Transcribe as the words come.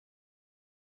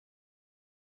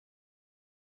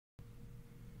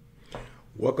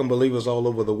Welcome, believers all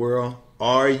over the world.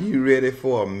 Are you ready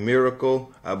for a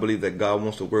miracle? I believe that God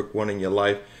wants to work one in your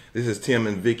life. This is Tim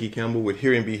and Vicki Campbell with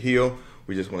Hear and Be Healed.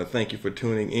 We just want to thank you for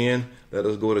tuning in. Let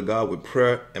us go to God with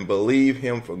prayer and believe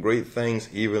Him for great things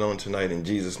even on tonight. In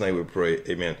Jesus' name we pray.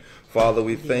 Amen. Father,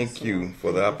 we thank you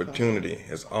for the opportunity.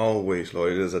 As always,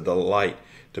 Lord, it is a delight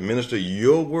to minister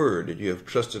your word that you have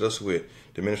trusted us with,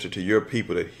 to minister to your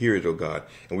people that hear it, oh God.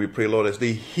 And we pray, Lord, as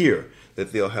they hear,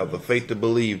 that they'll have the faith to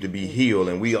believe, to be healed.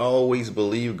 And we always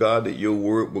believe, God, that your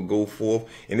word will go forth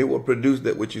and it will produce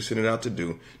that which you sent it out to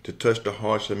do, to touch the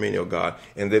hearts of many, oh God,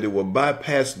 and that it will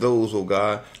bypass those, oh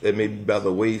God, that may be by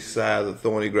the wayside, the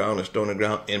thorny ground, the stony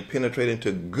ground, and penetrate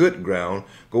into good ground,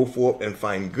 go forth and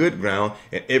find good ground.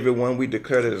 And everyone we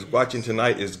declare that is watching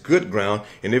tonight is good ground,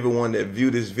 and everyone that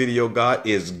viewed this video, God,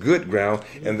 is good ground.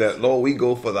 And that, Lord, we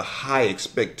go for the high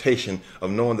expectation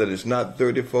of knowing that it's not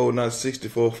 30-fold, not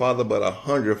 60-fold, Father, but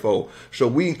 100-fold. So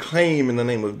we claim in the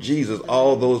name of Jesus,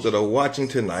 all those that are watching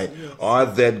tonight are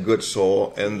that good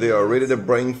soil, and they are ready to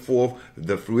bring forth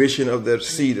the fruition of that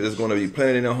seed that is going to be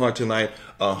planted in their heart tonight,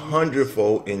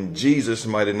 100-fold. In Jesus'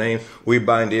 mighty name, we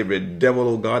bind every devil,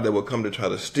 oh God, that will come to try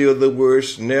to steal the word,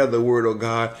 snare the word, oh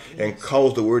God, and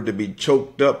cause the word to be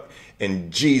choked up.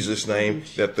 In Jesus' name,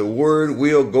 that the word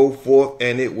will go forth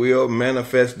and it will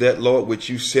manifest that, Lord, which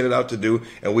you set it out to do.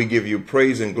 And we give you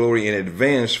praise and glory in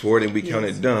advance for it, and we count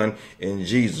it done in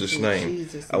Jesus' name.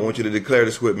 I want you to declare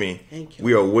this with me.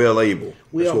 We are well able.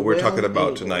 That's what we're talking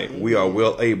about tonight. We are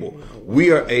well able. We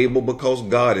are able because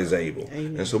God is able.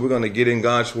 And so we're going to get in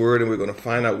God's word, and we're going to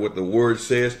find out what the word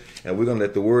says. And we're going to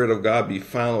let the word of God be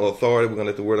final authority. We're going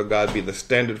to let the word of God be the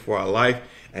standard for our life.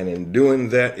 And in doing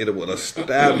that, it will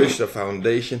establish the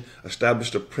foundation,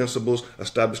 establish the principles,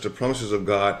 establish the promises of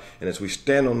God. And as we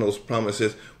stand on those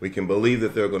promises, we can believe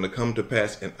that they're going to come to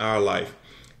pass in our life,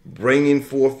 bringing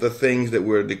forth the things that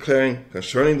we're declaring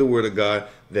concerning the word of God,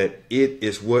 that it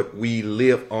is what we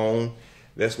live on.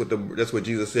 That's what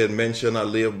Jesus said. Men shall not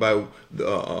live by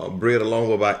bread alone,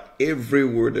 but by every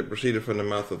word that proceeded from the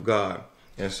mouth of God.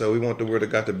 And so we want the word of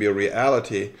God to be a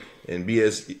reality and be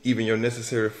as even your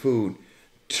necessary food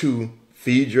to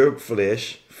feed your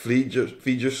flesh, feed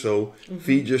your soul,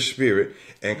 feed your spirit,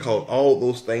 and cause all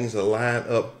those things to line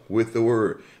up with the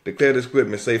word. Declare this with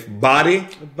me. Say, body,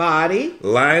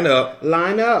 line up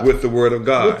with the word of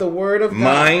God. With the word of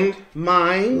God.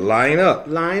 Mind, line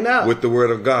up with the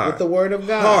word of God. With the word of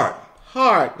God.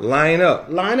 Heart, line up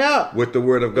with the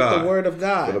word of God. With the word of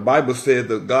God. So the Bible said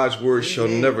that God's word shall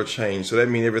never change. So that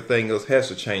means everything else has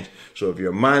to change. So if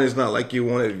your mind is not like you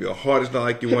want it, if your heart is not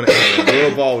like you want it, and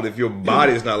above all, if your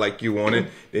body is not like you want it,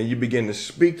 then you begin to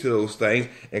speak to those things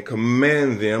and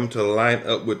command them to line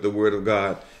up with the word of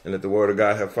God, and let the word of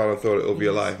God have final authority over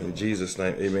your life. In Jesus'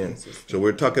 name, amen. So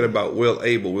we're talking about well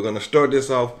able. We're going to start this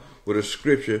off with a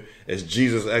scripture as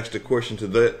Jesus asked a question to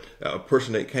that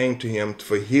person that came to him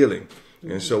for healing.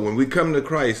 And so when we come to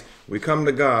Christ, we come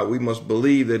to God, we must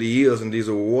believe that he is, and these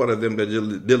are reward of them that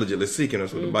diligently seek him.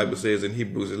 That's what the Bible says in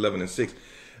Hebrews 11:6.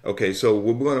 Okay, so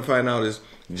what we're going to find out is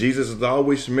Jesus is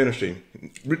always ministering.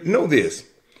 Know this,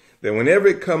 that whenever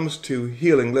it comes to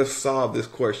healing, let's solve this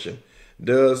question.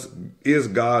 Is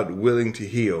God willing to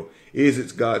heal? Is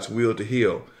it God's will to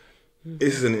heal?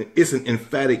 It's an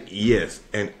emphatic yes,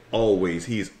 and always.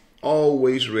 He's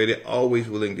always ready, always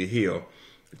willing to heal.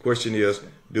 The question is,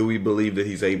 do we believe that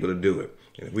he's able to do it?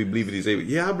 And if we believe that he's able,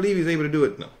 I believe he's able to do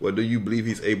it. No. Well, do you believe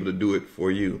he's able to do it for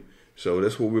you? So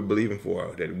that's what we're believing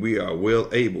for, that we are well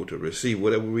able to receive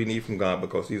whatever we need from God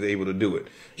because he's able to do it.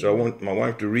 So I want my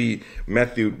wife to read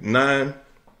Matthew 9,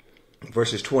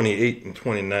 verses 28 and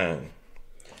 29.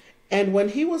 And when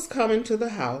he was coming to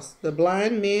the house, the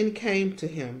blind men came to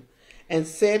him and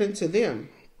said unto them,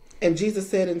 and Jesus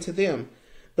said unto them,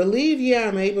 Believe ye I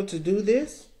am able to do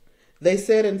this? They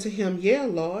said unto him, Yea,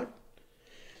 Lord.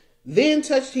 Then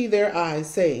touched he their eyes,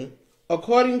 saying,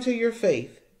 According to your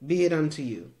faith, be it unto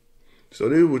you. So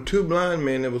there were two blind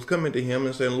men that was coming to him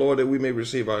and saying, Lord, that we may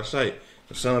receive our sight.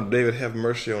 The Son of David, have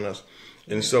mercy on us.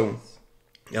 And so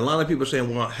a lot of people are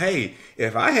saying, well, hey,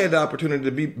 if I had the opportunity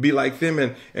to be like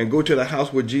them and go to the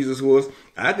house where Jesus was,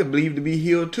 I could believe to be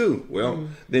healed too. Well,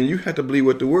 then you have to believe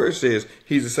what the word says.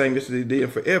 He's the same yesterday, today,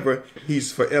 and forever.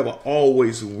 He's forever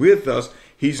always with us.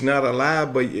 He's not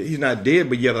alive, but he's not dead,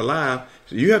 but yet alive.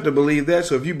 So you have to believe that.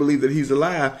 So if you believe that he's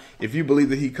alive, if you believe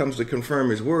that he comes to confirm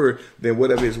his word, then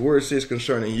whatever his word says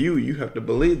concerning you, you have to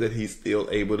believe that he's still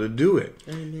able to do it.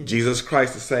 Amen. Jesus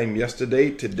Christ the same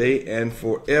yesterday, today, and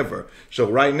forever. So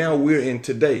right now we're in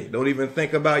today. Don't even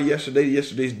think about yesterday.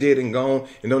 Yesterday's dead and gone.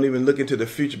 And don't even look into the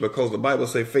future, because the Bible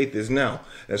says faith is now.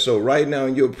 And so right now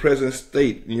in your present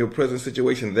state, in your present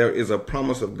situation, there is a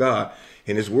promise of God.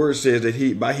 And his word says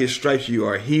that by his stripes you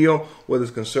are healed, whether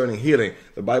it's concerning healing.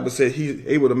 The Bible says he's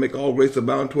able to make all grace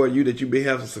abound toward you, that you may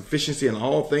have sufficiency in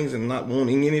all things and not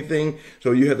wanting anything.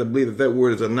 So you have to believe that that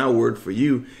word is a now word for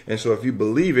you. And so if you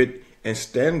believe it and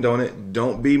stand on it,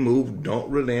 don't be moved, don't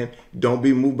relent, don't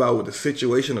be moved by what the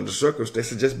situation or the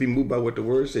circumstances, just be moved by what the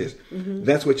word says.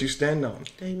 That's what you stand on.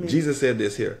 Amen. Jesus said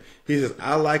this here. He says,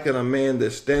 I liken a man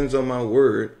that stands on my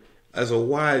word as a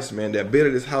wise man that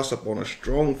built his house up on a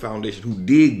strong foundation, who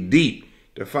dig deep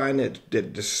to find that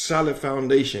the solid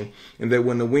foundation, and that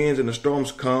when the winds and the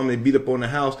storms come, they beat upon the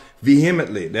house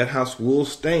vehemently, that house will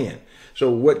stand.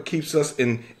 So what keeps us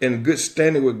in good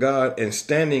standing with God and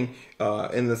standing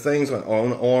in the things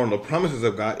on the promises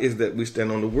of God is that we stand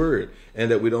on the word and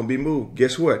that we don't be moved.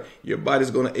 Guess what? Your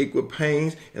body's going to ache with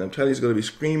pains, and I'm telling you, it's going to be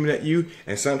screaming at you,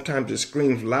 and sometimes it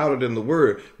screams louder than the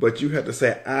word. But you have to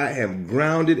say, I am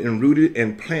grounded and rooted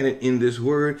and planted in this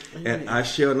word, and I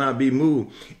shall not be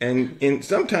moved. And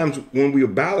sometimes when we are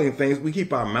battling things, we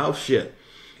keep our mouth shut.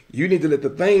 You need to let the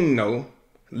thing know,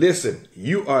 listen,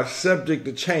 you are subject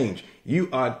to change. You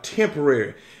are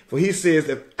temporary. For he says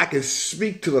that I can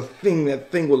speak to the thing, that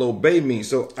thing will obey me.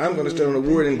 So I'm going to stand on the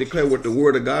word and declare what the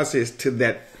word of God says to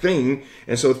that thing.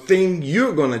 And so thing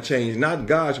you're going to change, not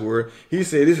God's word. He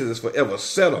said this is forever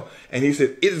settled. And he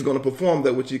said it is going to perform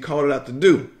that which he called it out to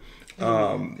do.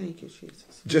 Thank you,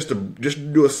 Jesus. Just to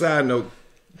do a side note,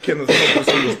 Kenneth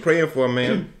Copeland was praying for a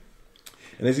man.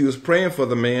 And as he was praying for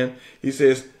the man, he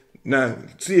says, now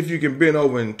see if you can bend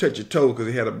over and touch your toe, because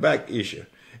he had a back issue.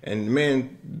 And the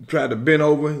man tried to bend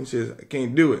over. He says, I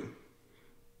can't do it.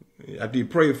 After he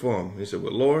prayed for him, he said,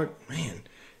 well, Lord, man,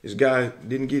 this guy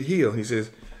didn't get healed. He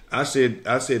says, I said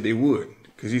they would.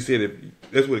 Because he said,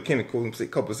 that's what Kenneth Copeland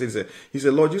said. He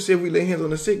said, Lord, you said if we lay hands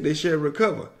on the sick, they shall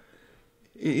recover.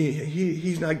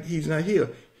 He's not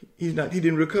healed. He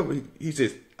didn't recover. He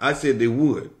says, I said they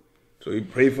would. So he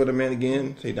prayed for the man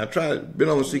again. Said, now try it.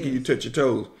 Bend over and see, can you touch your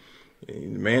toes?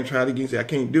 And the man tried again. Said, I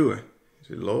can't do it. He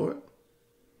said, Lord.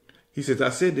 He says, I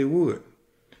said they would.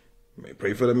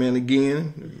 Pray for the man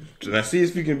again. So now see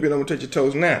if you can bend over and touch your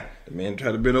toes now. The man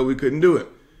tried to bend over, he couldn't do it.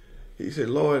 He said,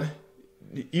 Lord,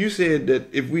 you said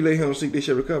that if we lay hands on sick, they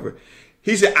shall recover.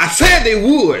 He said, I said they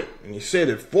would. And he said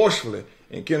it forcefully.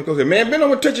 And Kenneth said, man, bend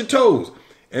over and touch your toes.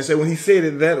 And so when he said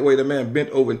it that way, the man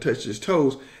bent over and touched his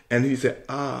toes. And he said,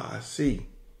 I see.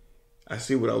 I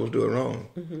see what I was doing wrong.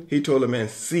 He told the man,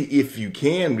 see if you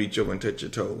can reach over and touch your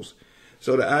toes.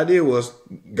 So the idea was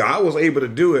God was able to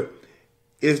do it,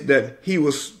 is that he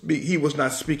was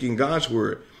not speaking God's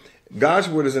word. God's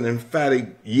word is an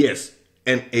emphatic yes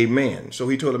and amen. So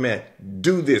he told the man,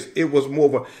 do this. It was more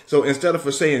of a, so instead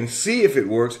of saying, see if it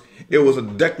works, it was a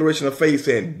declaration of faith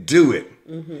saying, do it.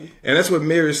 And that's what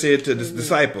Mary said to the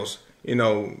disciples. You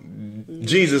know,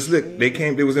 Jesus, look,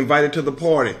 they was invited to the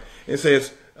party and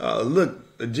says,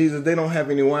 look, Jesus, they don't have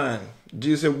any wine.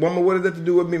 Jesus said, woman, what does that to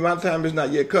do with me? My time is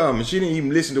not yet come. And she didn't even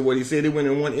listen to what he said. He went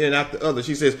in one ear and out the other.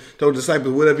 She says, told the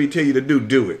disciples, whatever he tell you to do,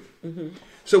 do it.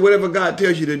 So whatever God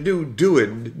tells you to do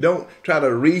it. Don't try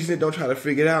to reason it. Don't try to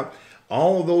figure it out.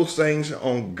 All those things are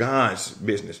on God's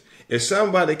business. If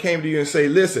somebody came to you and say,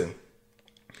 listen,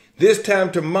 this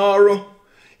time tomorrow,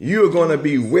 you're going to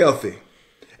be wealthy.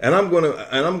 And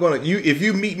if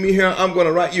you meet me here, I'm going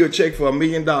to write you a check for $1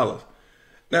 million.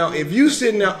 Now, if you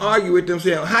sitting there arguing with them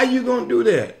saying, how you going to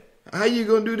do that? How you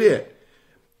going to do that?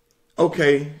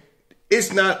 Okay,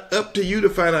 it's not up to you to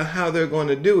find out how they're going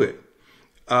to do it.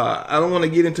 I don't want to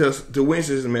get into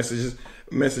Wednesday's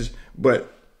message,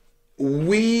 but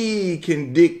we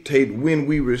can dictate when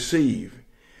we receive.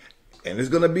 And it's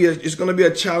going to be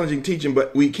a challenging teaching,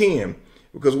 but we can.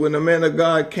 Because when the man of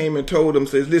God came and told him,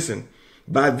 says, listen,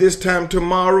 by this time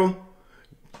tomorrow,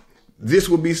 this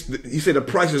will be, he said the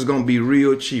price is going to be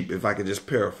real cheap, if I could just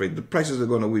paraphrase. The prices are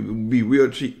going to be real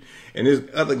cheap. And there's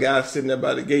other guys sitting there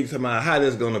by the gate talking about how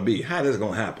that's going to be, how that's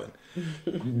going to happen.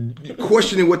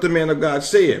 Questioning what the man of God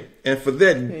said. And for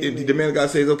that, the man of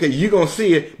God says, okay, you're going to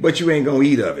see it, but you ain't going to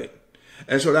eat of it.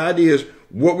 And so the idea is,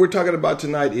 what we're talking about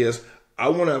tonight is, I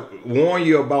want to warn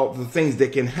you about the things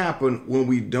that can happen when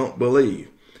we don't believe.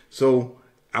 So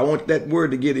I want that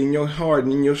word to get in your heart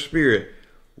and in your spirit.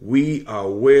 We are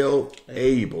well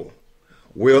able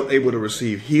to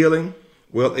receive healing,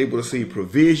 well able to receive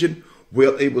provision,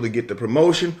 well able to get the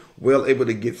promotion, well able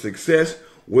to get success,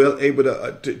 well able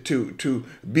to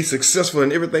be successful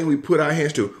in everything we put our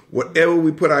hands to. Whatever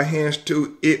we put our hands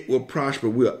to, it will prosper.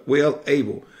 We're well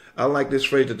able. I like this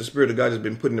phrase that the Spirit of God has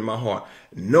been putting in my heart.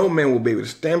 No man will be able to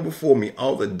stand before me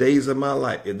all the days of my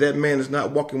life. If that man is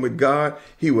not walking with God,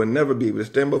 he will never be able to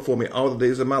stand before me all the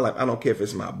days of my life. I don't care if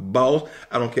it's my boss.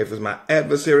 I don't care if it's my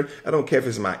adversary. I don't care if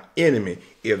it's my enemy.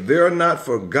 If they're not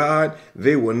for God,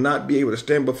 they will not be able to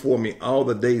stand before me all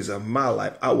the days of my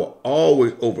life. I will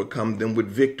always overcome them with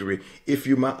victory. If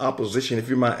you're my opposition, if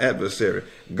you're my adversary,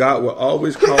 God will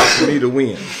always cause me to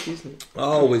win.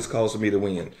 Always cause me to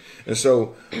win. And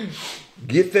so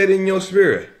get that in your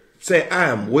spirit. Say, I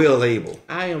am well able.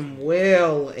 I am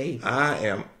well able. I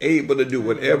am able to do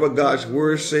whatever God's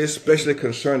word says, especially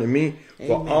concerning me. Amen.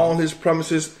 For all his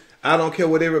promises, I don't care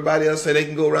what everybody else say. They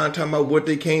can go around talking about what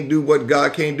they can't do, what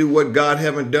God can't do, what God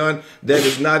haven't done. That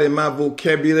is not in my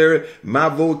vocabulary. My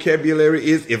vocabulary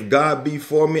is, if God be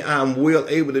for me, I am well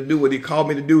able to do what he called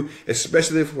me to do,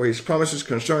 especially for his promises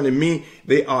concerning me.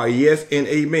 They are yes and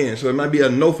amen. So it might be a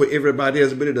no for everybody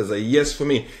else, but it is a yes for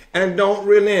me. And don't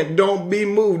relent. Don't be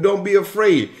moved. Don't be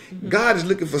afraid. Mm-hmm. God is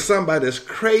looking for somebody that's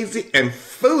crazy and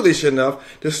foolish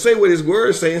enough to say what his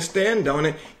word say and stand on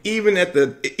it, even at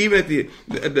the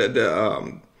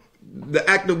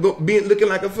act of being looking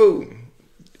like a fool.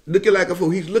 Looking like a fool.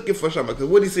 He's looking for somebody. Because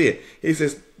what he said, he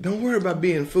says, don't worry about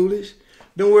being foolish.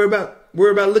 Don't worry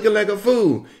about looking like a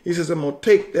fool. He says, I'm going to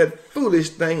take that foolish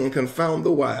thing and confound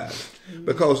the wise.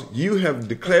 Because you have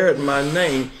declared my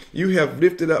name, you have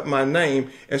lifted up my name,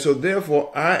 and so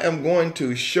therefore I am going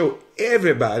to show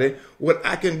everybody what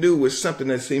I can do with something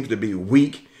that seems to be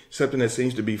weak, something that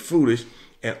seems to be foolish,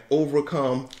 and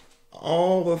overcome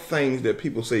all the things that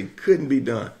people say couldn't be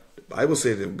done. The Bible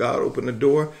says if God opened the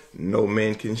door, no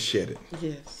man can shut it.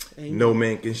 Yes. Amen. No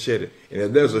man can shut it. And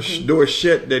if there's a door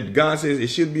shut that God says it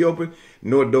should be open,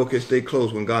 no door can stay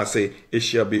closed when God says it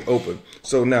shall be open.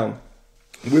 So now,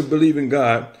 we're believing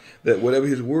God that whatever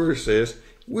his word says,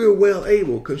 we're well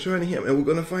able concerning him. And we're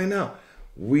going to find out.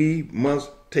 We must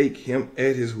take him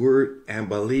at his word and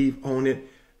believe on it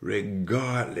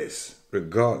regardless.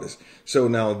 So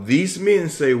now these men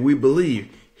say, we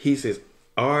believe. He says,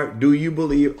 do you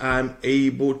believe I'm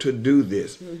able to do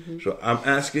this? Mm-hmm. So I'm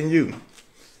asking you,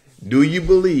 do you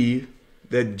believe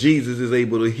that Jesus is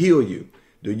able to heal you?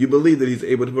 Do you believe that he's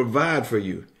able to provide for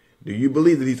you? Do you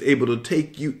believe that he's able to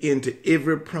take you into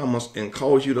every promise and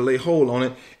cause you to lay hold on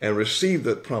it and receive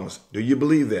that promise? Do you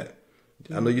believe that?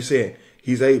 I know you're saying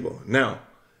he's able. Now,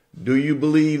 do you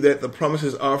believe that the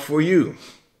promises are for you?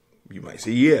 You might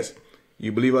say yes.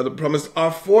 You believe that the promises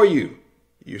are for you?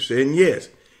 You're saying yes.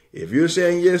 If you're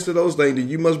saying yes to those things, then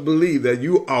you must believe that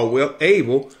you are well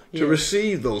able to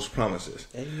receive those promises.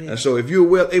 Amen. And so if you're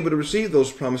well able to receive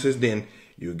those promises, then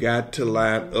you got to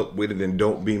line up with it and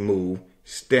don't be moved.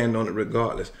 Stand on it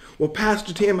regardless. Well,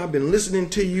 Pastor Tim, I've been listening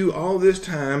to you all this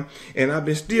time, and I've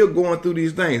been still going through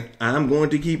these things. I'm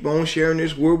going to keep on sharing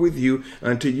this word with you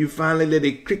until you finally let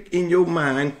it click in your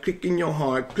mind, click in your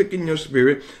heart, click in your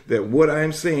spirit, that what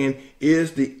I'm saying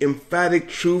is the emphatic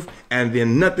truth, and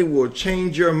then nothing will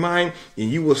change your mind,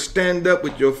 and you will stand up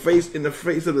with your face in the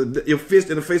face of your fist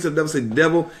in the face of the devil. Say,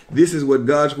 devil, this is what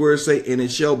God's word say, and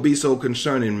it shall be so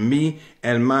concerning me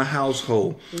and my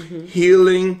household. Mm-hmm.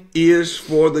 Healing is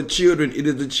for the children. It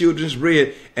is the children's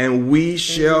bread, and we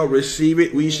shall receive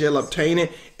it. We shall obtain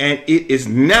it, and it is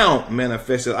now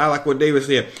manifested. I like what David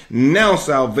said. Now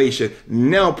salvation,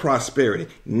 now prosperity,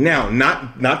 now,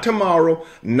 not tomorrow,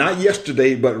 not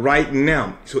yesterday, but right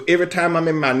now. So every time I'm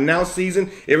in my now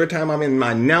season, every time I'm in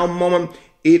my now moment,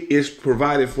 it is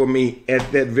provided for me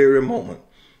at that very moment.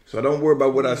 So don't worry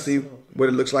about what I see, what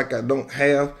it looks like I don't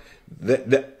have.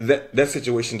 That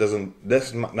situation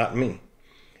that's not me.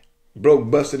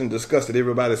 Broke, busted, and disgusted.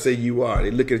 Everybody say you are.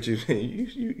 They look at you saying,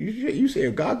 you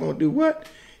saying God gonna do what?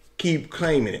 Keep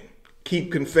claiming it.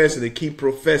 Keep confessing it. Keep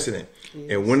professing it.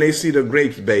 Yes. And when they see the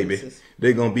grapes, baby,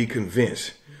 they're gonna be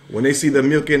convinced. When they see the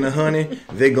milk and the honey,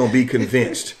 they're gonna be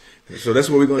convinced. So that's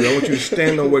what we're going to do. I want you to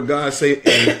stand on what God said,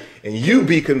 and you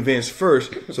be convinced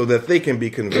first so that they can be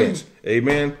convinced.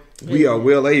 Amen. We are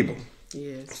well able.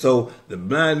 Yes. So the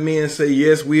blind men say,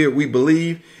 yes, we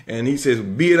believe. And he says,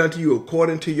 be it unto you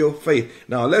according to your faith.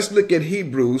 Now let's look at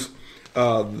Hebrews,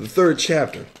 the 3rd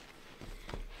chapter.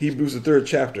 Hebrews, the 3rd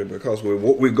chapter, because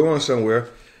we're going somewhere,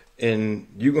 and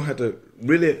you're going to have to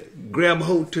really grab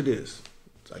hold to this.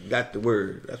 I got the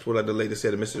word. That's what the lady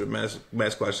said. Mr.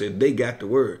 Masquad said, they got the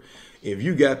word. If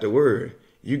you got the word,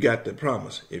 you got the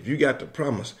promise. If you got the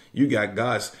promise, you got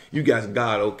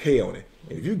God okay on it.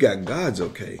 And if you got God's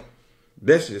okay,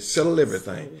 that's just settle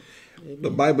everything. The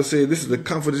Bible says this is the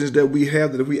confidence that we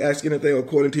have, that if we ask anything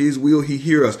according to his will, he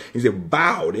hear us. He said,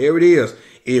 bow, there it is.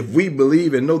 If we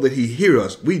believe and know that he hear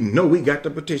us, we know we got the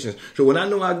petitions. So when I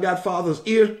know I got Father's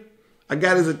ear, I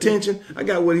got his attention, I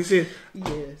got what he said,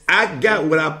 Yes. I got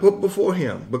what I put before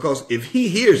him. Because if he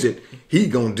hears it, he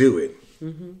gonna do it.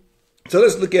 So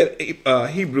let's look at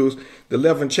Hebrews, the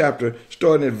 11th chapter,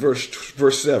 starting at verse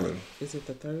 7. Is it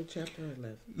the 3rd chapter or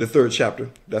 11th? The 3rd chapter.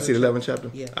 Did I say the 11th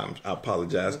chapter? Yeah. I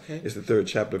apologize. Okay. It's the 3rd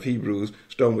chapter of Hebrews,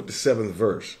 starting with the 7th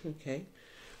verse. Okay.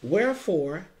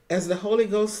 Wherefore, as the Holy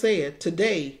Ghost said,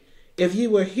 today, if ye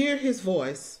will hear his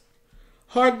voice,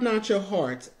 harden not your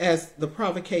hearts as the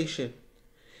provocation,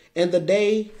 and the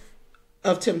day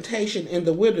of temptation in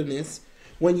the wilderness,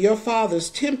 when your fathers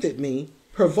tempted me,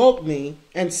 provoked me,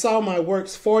 and saw my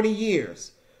works 40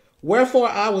 years. Wherefore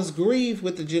I was grieved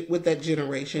with that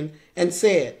generation, and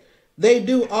said, they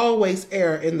do always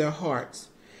err in their hearts,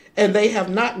 and they have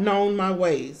not known my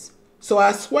ways. So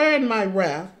I swear in my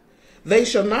wrath, they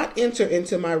shall not enter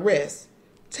into my rest.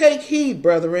 Take heed,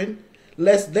 brethren,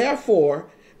 lest therefore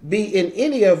be in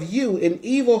any of you an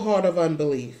evil heart of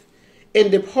unbelief, in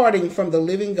departing from the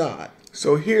living God.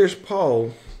 So here's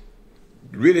Paul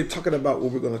really talking about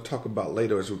what we're going to talk about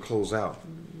later as we close out,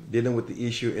 dealing with the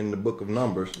issue in the book of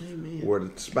Numbers. Amen. Where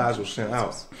the spies were sent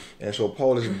out. And so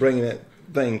Paul is bringing that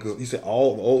thing, because he said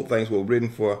all the old things were written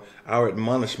for our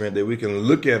admonishment, that we can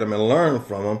look at them and learn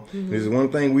from them. This is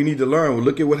one thing we need to learn. We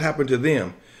look at what happened to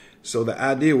them. So the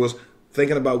idea was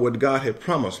thinking about what God had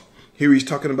promised. Here he's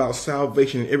talking about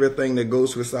salvation and everything that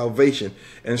goes with salvation.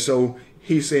 And so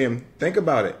he's saying, think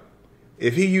about it.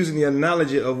 If he's using the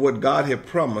analogy of what God had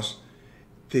promised,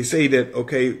 they say that,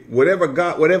 okay, whatever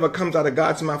comes out of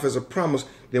God's mouth as a promise,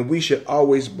 then we should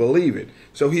always believe it.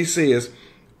 So he says,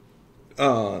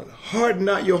 harden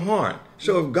not your heart.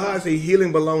 So if God says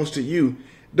healing belongs to you,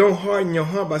 don't harden your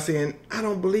heart by saying, I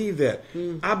don't believe that.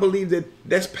 I believe that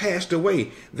that's passed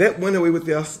away. That went away with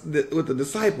the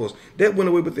disciples. That went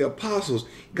away with the apostles.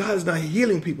 God is not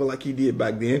healing people like he did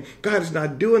back then. God is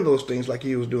not doing those things like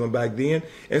he was doing back then.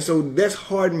 And so that's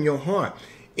harden your heart.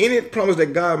 Any promise that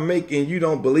God make and you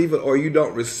don't believe it or you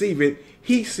don't receive it,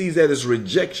 he sees that as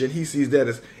rejection. He sees that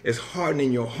as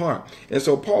hardening your heart. And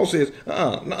so Paul says,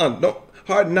 don't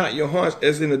harden not your hearts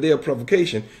as in the day of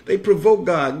provocation. They provoke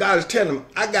God. God is telling them,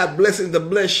 I got blessings to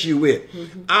bless you with.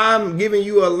 I'm giving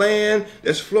you a land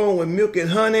that's flowing with milk and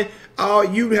honey. All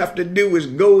you have to do is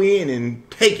go in and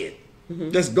take it.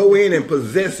 Just go in and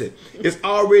possess it. It's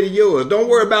already yours. Don't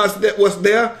worry about what's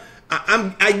there.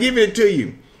 I give it to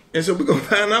you. And so we're going to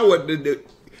find out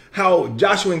how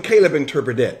Joshua and Caleb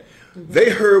interpret that. They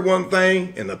heard one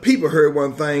thing and the people heard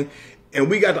one thing. And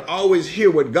we got to always hear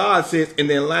what God says and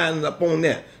then line it up on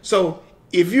that. So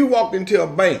if you walked into a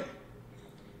bank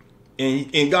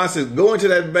and God says, go into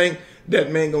that bank,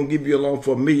 that man going to give you a loan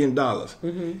for $1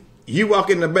 million. You walk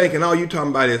in the bank and all you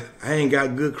talking about is, I ain't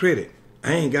got good credit.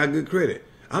 I ain't got good credit.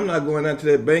 I'm not going out to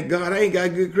that bank. God, I ain't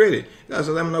got good credit. God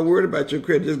says, I'm not worried about your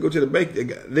credit. Just go to the bank.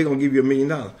 They're going to give you $1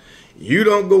 million. You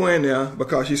don't go in there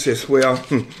because you says, well,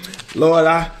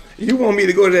 Lord, you want me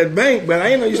to go to that bank, but I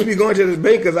ain't know you should be going to this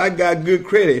bank because I got good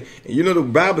credit. And you know, the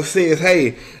Bible says,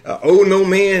 hey, owe no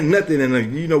man nothing.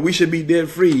 And, you know, we should be debt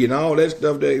free and all that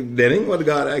stuff. That ain't what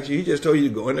God asked you. He just told you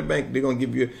to go in the bank. They're going to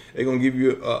give you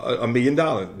 $1 million.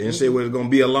 Didn't say whether it's going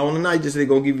to be a loan or not. He just said they're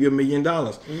going to give you $1 million.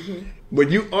 But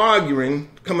you arguing,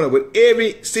 coming up with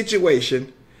every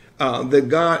situation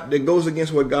that goes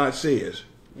against what God says.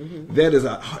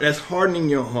 That's hardening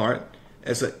your heart.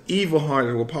 That's an evil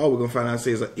heart. What Paul, we're going to find out,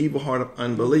 says an evil heart of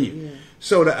unbelief.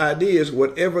 So the idea is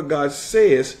whatever God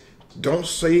says, don't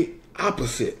say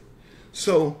opposite.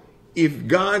 So if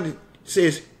God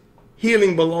says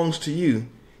healing belongs to you,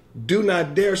 do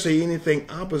not dare say anything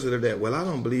opposite of that. Well, I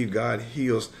don't believe God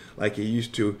heals like he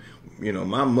used to. You know,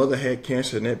 my mother had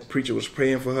cancer and that preacher was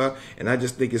praying for her. And I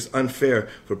just think it's unfair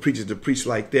for preachers to preach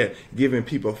like that, giving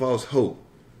people false hope.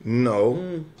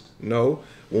 No.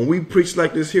 When we preach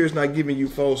like this here, it's not giving you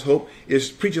false hope.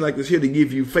 It's preaching like this here to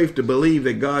give you faith to believe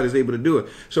that God is able to do it.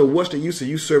 So what's the use of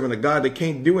you serving a God that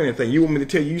can't do anything? You want me to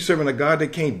tell you serving a God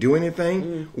that can't do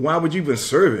anything? Why would you even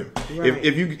serve him?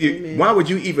 Right. Why would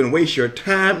you even waste your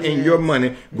time and your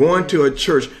money going to a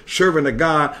church serving a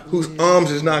God whose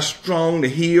arms is not strong to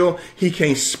heal? He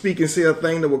can't speak and say a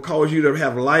thing that will cause you to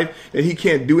have life, and he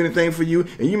can't do anything for you.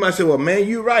 And you might say, well, man,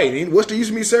 you're right. What's the use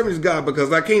of me serving this God?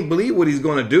 Because I can't believe what he's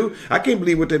going to do. I can't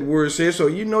believe what that word says. So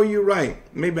you know you're right.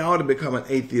 Maybe I ought to become an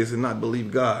atheist and not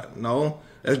believe God. No,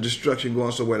 that's destruction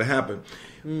going somewhere to happen.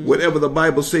 Whatever the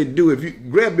Bible said, do. If you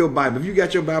grab your Bible, if you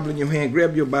got your Bible in your hand,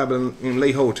 grab your Bible and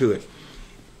lay hold to it.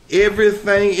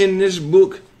 Everything in this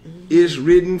book It's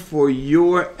written for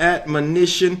your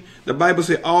admonition. The Bible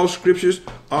says all scriptures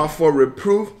are for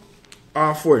reproof,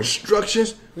 are for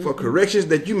instructions, for corrections,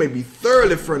 that you may be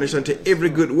thoroughly furnished unto every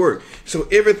good work. So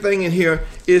everything in here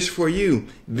is for you.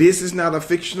 This is not a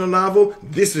fictional novel.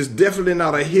 This is definitely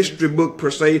not a history book per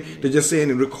se, to just saying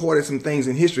it recorded some things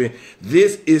in history.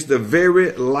 This is the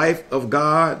very life of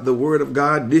God, the word of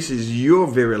God. This is your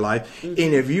very life. And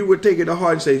if you would take it to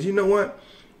heart and say, you know what?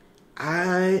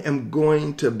 I am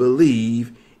going to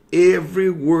believe every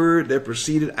word that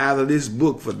proceeded out of this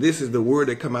book, for this is the word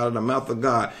that come out of the mouth of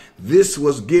God. This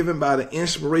was given by the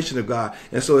inspiration of God.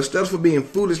 And so instead of being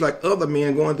foolish like other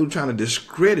men going through trying to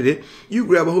discredit it, you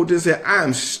grab a hold of it and say, I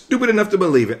am stupid enough to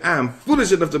believe it. I am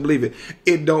foolish enough to believe it.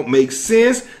 It don't make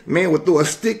sense. Man would throw a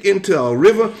stick into a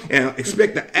river and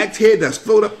expect the axe head that's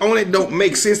float up on it. Don't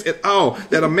make sense at all.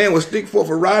 That a man would stick forth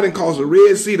a rod and cause the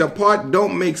Red Sea to part.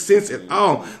 Don't make sense at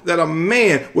all. That a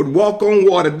man would walk on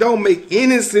water. Don't make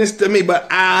any sense to me, but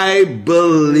I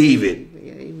believe it.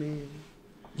 Amen.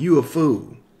 You a fool.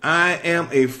 I am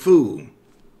a fool.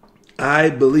 I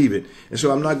believe it. And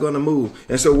so I'm not going to move.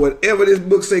 And so whatever this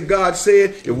book say God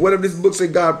said, if whatever this book say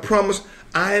God promised,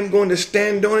 I am going to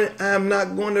stand on it. I am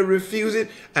not going to refuse it.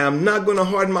 I am not going to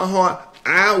harden my heart.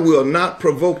 I will not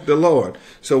provoke the Lord.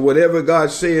 So whatever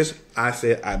God says, I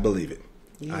say, I believe it.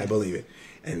 Yes. I believe it.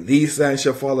 And these signs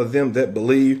shall follow them that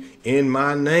believe in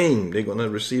my name. They're going to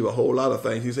receive a whole lot of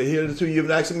things. He said, hitherto you've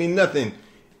asked me nothing,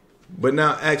 but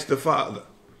now ask the Father.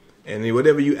 And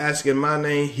whatever you ask in my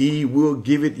name, he will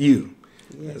give it you.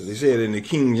 Yes. As he said in the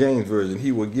King James Version,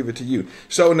 he will give it to you.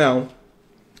 So now,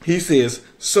 he says,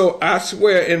 so I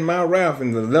swear in my wrath,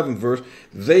 in the 11th verse,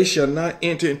 they shall not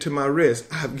enter into my rest.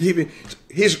 I've given,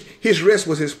 his rest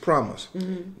was his promise.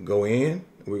 Mm-hmm. Go in.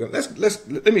 We're gonna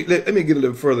let me get a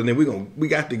little further, and then we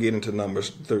got to get into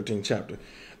Numbers 13 chapter.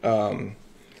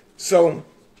 So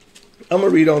I'm gonna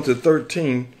read on to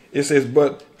 13. It says,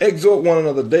 but exhort one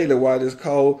another daily while it is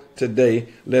called today,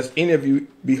 lest any of you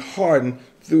be hardened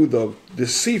through the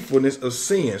deceitfulness of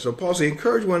sin. So Paul said,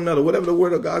 encourage one another. Whatever the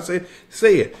word of God said,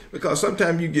 say it. Because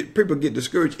sometimes people get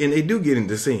discouraged and they do get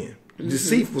into sin. Mm-hmm.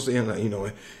 Deceitful sin,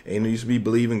 like, ain't used to be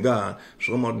believing God.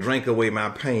 So I'm going to drink away my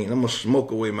pain. I'm going to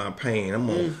smoke away my pain. I'm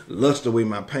going to lust away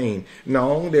my pain.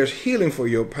 No, there's healing for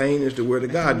your pain. Is the word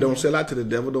of God. Don't sell out to the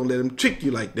devil. Don't let him trick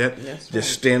you like that. That's Just right.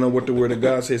 Stand on what the word of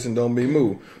God says and don't be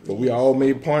moved. But we are all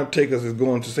made partakers, is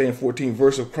going to say in 14th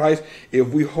verse of Christ. If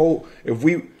we hold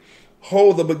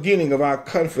the beginning of our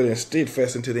confidence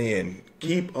steadfast unto the end.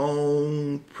 Keep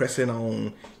on pressing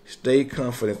on. Stay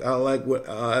confident. I like what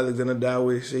Alexander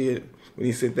Dowie said when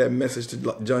he sent that message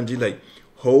to John G. Lake.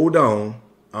 Hold on.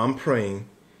 I'm praying.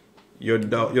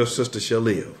 Your sister shall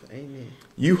live. Amen.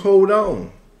 You hold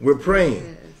on. We're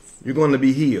praying. Yes. You're going to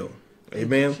be healed.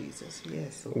 Amen. Jesus.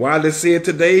 Yes. While it said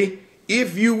today,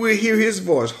 if you will hear his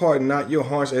voice, harden not your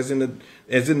hearts as in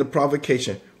the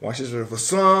provocation. Watch this. For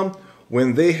some,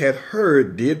 when they had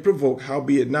heard, did provoke,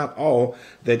 howbeit not all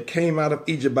that came out of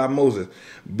Egypt by Moses,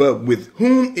 but with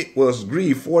whom it was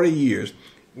grieved 40 years.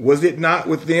 Was it not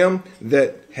with them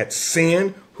that had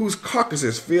sinned, whose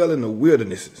carcasses fell in the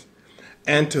wildernesses?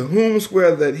 And to whom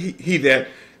swear that he that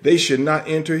they should not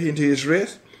enter into his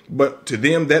rest, but to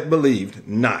them that believed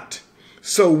not.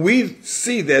 So we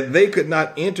see that they could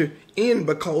not enter in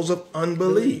because of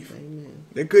unbelief. Amen.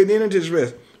 They couldn't enter into his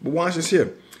rest. But watch this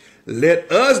here.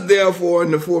 Let us therefore,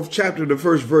 in the 4th chapter, the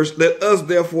 1st verse, let us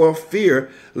therefore fear,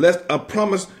 lest a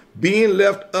promise being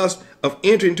left us of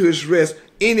entering into his rest,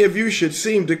 any of you should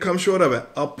seem to come short of it.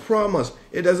 A promise.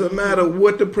 It doesn't matter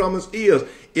what the promise is.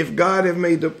 If God has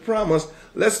made the promise,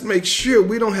 let's make sure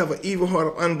we don't have an evil heart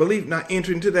of unbelief not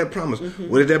entering into that promise. Mm-hmm.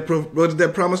 What is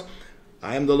that promise?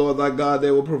 I am the Lord thy God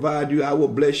that will provide you. I will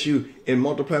bless you. In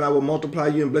multiplying, I will multiply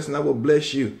you. In blessing, I will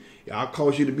bless you. I'll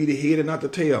cause you to be the head and not the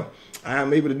tail. I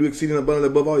am able to do exceeding abundantly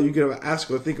above all you can ever ask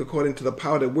or think, according to the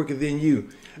power that worketh in you.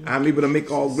 I'm able to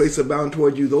make all grace abound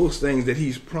toward you, those things that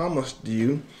he's promised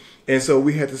you. And so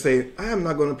we have to say, I am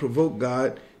not going to provoke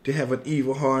God to have an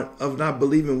evil heart of not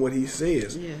believing what he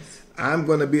says. Yes. I'm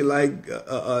going to be like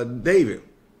David.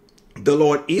 The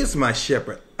Lord is my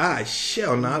shepherd. I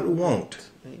shall not want.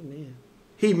 Amen.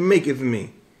 He maketh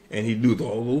me. And he doeth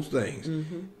all those things.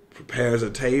 Mm-hmm. Prepares a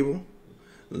table.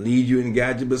 Lead you and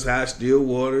guide you beside still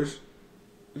waters.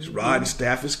 His rod and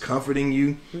staff is comforting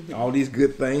you. Mm-hmm. All these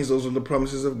good things, those are the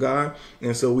promises of God.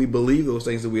 And so we believe those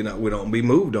things, that we don't be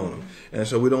moved on them. And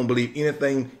so we don't believe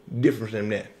anything different than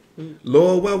that. Mm-hmm.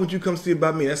 Lord, why would you come see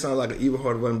about me? That sounds like an evil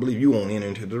heart of unbelief. You won't enter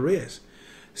into the rest.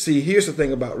 See, here's the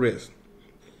thing about rest.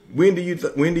 When do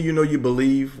you know you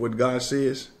believe what God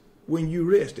says? When you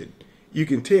rested. You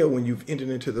can tell when you've entered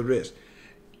into the rest.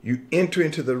 You enter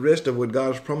into the rest of what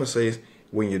God's promise says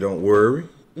when you don't worry,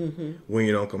 when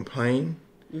you don't complain,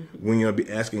 when you don't be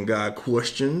asking God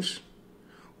questions,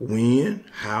 when,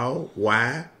 how,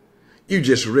 why. You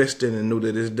just rest in and know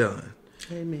that it's done.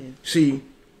 Amen. See,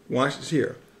 watch this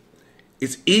here.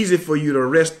 It's easy for you to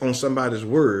rest on somebody's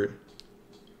word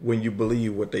when you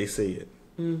believe what they said.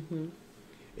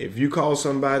 If you call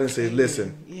somebody and say,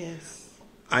 listen, yes,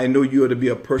 I know you are to be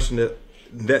a person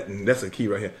that's a key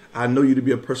right here. I know you to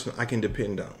be a person I can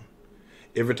depend on.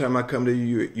 Every time I come to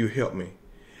you, you help me.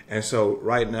 And so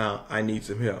right now I need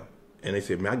some help. And they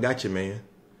say, man, I got you, man.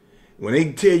 When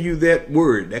they tell you that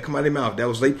word, that come out of their mouth, that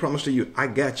was they promised to you, I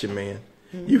got you, man.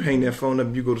 You hang that phone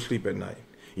up, you go to sleep at night.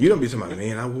 You don't be somebody,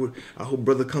 man, I hope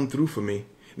brother come through for me.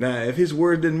 Now, if his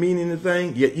word didn't mean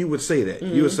anything, yet you would say that.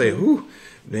 You would say, whew,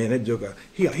 man, that joker,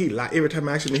 he lied. Every time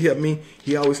I ask him to help me,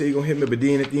 he always say he's going to help me, but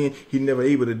then at the end, he's never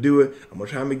able to do it. I'm going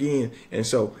to try him again. And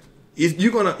so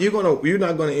you're not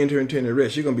going to enter into any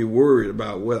rest. You're going to be worried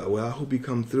about, well, I hope he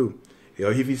come through. You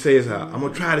know, if he says, I'm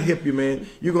going to try to help you, man,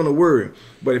 you're going to worry.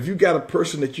 But if you got a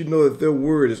person that you know that their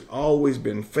word has always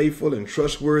been faithful and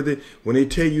trustworthy, when they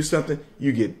tell you something,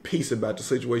 you get peace about the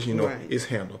situation. You know, it's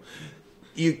handled.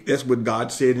 That's what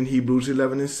God said in Hebrews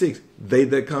 11:6. They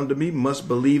that come to me must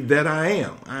believe that I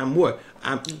am. I'm what?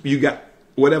 You got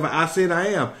whatever I said I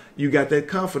am. You got that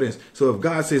confidence. So if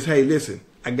God says, hey, listen,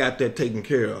 I got that taken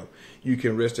care of, you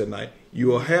can rest at night. You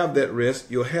will have that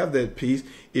rest. You'll have that peace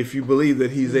if you believe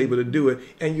that he's able to do it.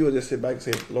 And you'll just sit back and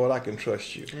say, Lord, I can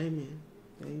trust you. Amen.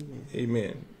 Amen.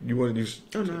 Amen. You want to do...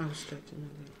 Oh, no, I was expecting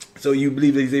that. So you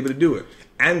believe that he's able to do it.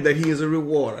 And that he is a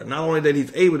rewarder. Not only that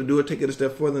he's able to do it, take it a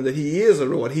step further, that he is a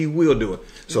rewarder. He will do it.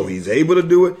 So he's able to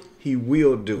do it. He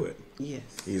will do it. Yes.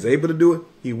 He's able to do it.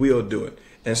 He will do it.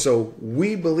 And so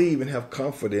we believe and have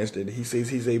confidence that he says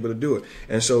he's able to do it.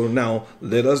 And so now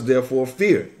let us therefore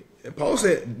fear. Paul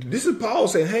said, this is Paul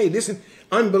saying, hey, listen,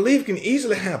 unbelief can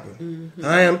easily happen.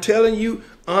 I am telling you,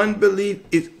 unbelief,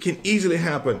 it can easily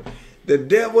happen. The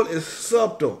devil is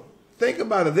subtle. Think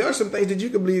about it. There are some things that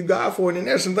you can believe God for, and then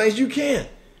there are some things you can't.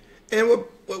 And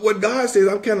what God says,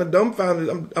 I'm kind of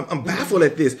dumbfounded. I'm baffled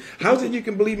at this. How is it you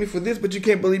can believe me for this, but you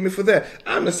can't believe me for that?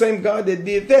 I'm the same God that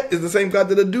did that is the same God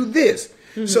that'll do this.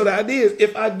 So the idea is,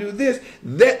 if I do this,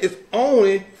 that is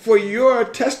only for your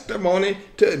testimony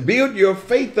to build your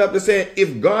faith up to say,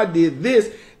 if God did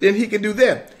this, then he can do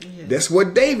that. Yes. That's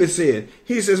what David said.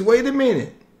 He says, wait a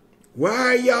minute. Why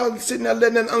are y'all sitting there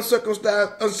letting that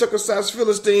uncircumcised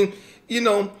Philistine,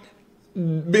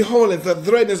 beholding the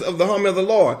threatenings of the army of the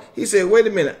Lord? He said, wait a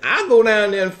minute. I go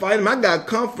down there and fight him. I got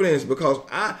confidence because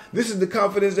this is the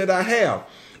confidence that I have.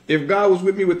 If God was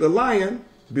with me with the lion,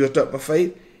 built up my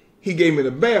faith. He gave me the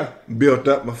bear, built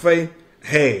up my faith.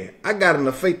 Hey, I got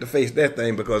enough faith to face that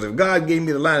thing, because if God gave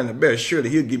me the lion and the bear, surely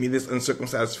he'll give me this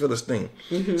uncircumcised Philistine.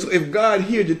 So if God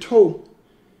healed your toe,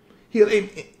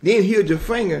 then healed your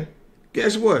finger,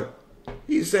 guess what?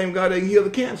 He's the same God that can heal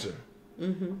the cancer.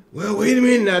 Well, wait a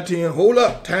minute now, Tim. Hold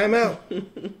up. Time out.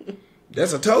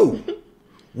 That's a toe.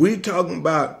 We talking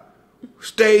about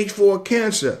stage 4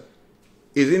 cancer.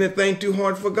 Is anything too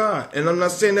hard for God? And I'm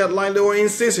not saying that lightly or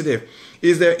insensitive.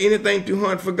 Is there anything too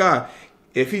hard for God?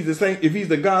 If he's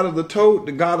the God of the toe,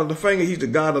 the God of the finger, he's the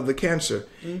God of the cancer.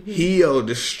 He'll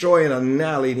destroy and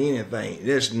annihilate anything.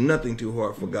 There's nothing too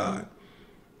hard for God.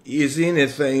 Is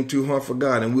anything too hard for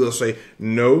God? And we'll say,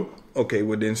 no. Okay,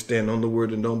 well then stand on the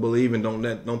word and don't believe, and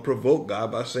don't provoke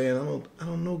God by saying, I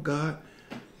don't know God.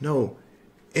 No.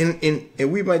 And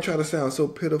we might try to sound so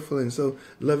pitiful and so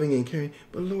loving and caring,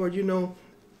 but Lord,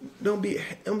 don't be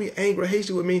angry or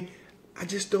hasty with me. I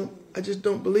just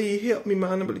don't believe. Help me, my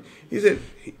unbelief. He said,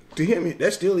 to him,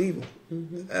 that's still evil.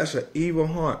 That's an evil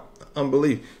heart,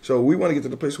 unbelief. So we want to get to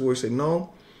the place where we say,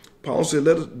 no. Paul said,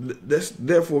 let's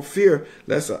therefore fear.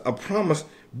 That's a promise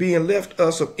being left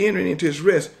us of entering into his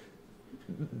rest.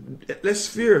 Let's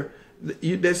fear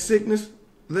that sickness.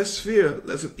 Let's fear.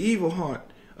 That's an evil heart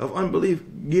of unbelief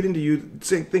get into you,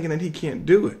 thinking that he can't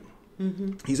do it.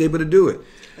 He's able to do it.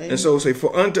 Amen. And so say,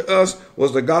 for unto us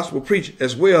was the gospel preached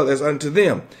as well as unto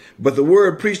them. But the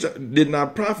word preached did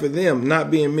not profit them,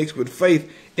 not being mixed with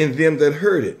faith in them that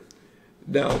heard it.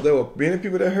 Now, there were many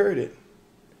people that heard it.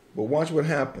 But watch what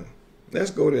happened. Let's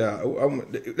go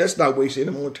to let's not waste any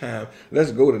more time.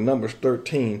 Let's go to Numbers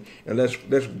 13 and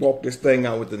let's walk this thing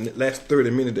out with the last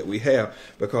 30 minutes that we have,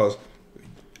 because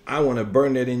I want to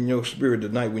burn that in your spirit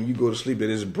tonight when you go to sleep, that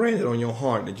it's branded on your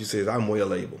heart that you say, I'm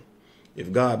well able.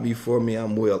 If God be for me,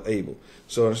 I'm well able.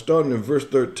 So starting in verse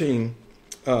 13,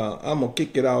 I'm going to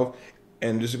kick it off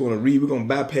and just going to read. We're going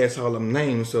to bypass all them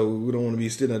names, so we don't want to be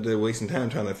sitting out there wasting time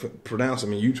trying to pronounce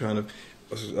them and you trying to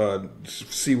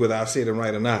see whether I said it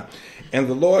right or not. And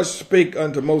the Lord spake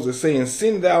unto Moses, saying,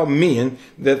 Send thou men,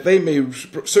 that they may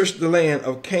search the land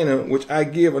of Canaan, which I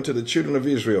give unto the children of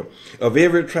Israel. Of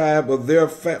every tribe of their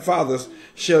fathers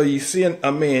shall ye send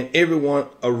a man, every one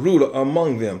a ruler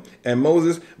among them. And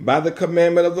Moses, by the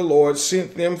commandment of the Lord,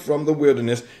 sent them from the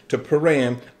wilderness to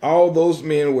Paran. All those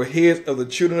men were heads of the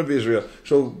children of Israel.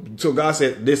 So God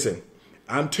said, listen,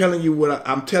 I'm telling you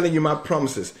I'm telling you my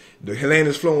promises. The land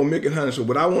is flowing with milk and honey. So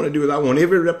what I want to do is I want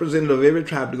every representative of every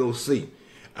tribe to go see.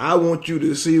 I want you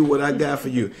to see what I got for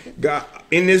you. God,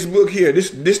 in this book here,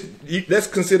 let's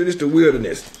consider this the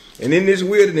wilderness. And in this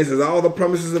wilderness is all the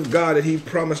promises of God that he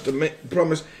promised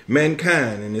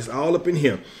mankind. And it's all up in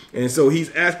here. And so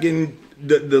he's asking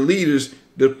the leaders,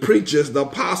 the preachers, the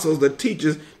apostles, the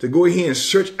teachers to go ahead and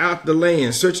search out the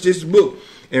land, search this book,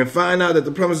 and find out that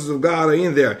the promises of God are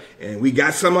in there. And we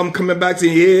got some of them coming back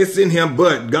saying, yeah, it's in here,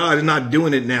 but God is not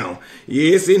doing it now.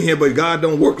 Yeah, it's in here, but God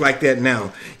don't work like that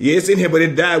now. Yeah, it's in here, but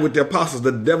it died with the apostles.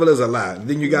 The devil is a lie.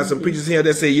 Then you got some preachers here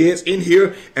that say, yeah, it's in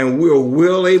here, and we're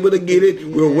well able to get it.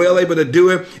 We're well able to do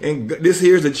it. And this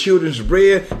here is the children's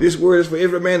bread. This word is for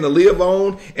every man to live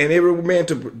on and every man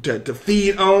to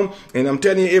feed on. And I'm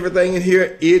telling you, everything in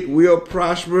here, it will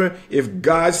prosper. If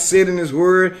God said in his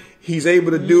word, he's able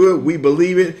to do it. We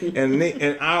believe it.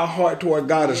 And our heart toward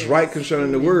God is right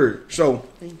concerning the word. So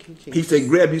he said,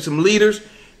 grab you some leaders.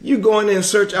 You go in there and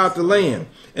search out the land.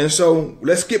 And so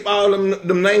let's skip all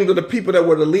them names of the people that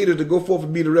were the leaders to go forth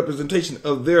and be the representation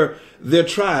of their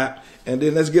tribe. And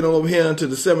then let's get on over here into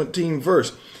the 17th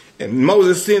verse. And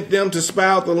Moses sent them to spy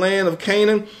out the land of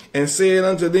Canaan and said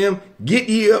unto them, Get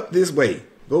ye up this way.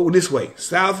 Go this way,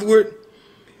 southward,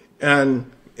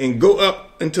 and go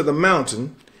up into the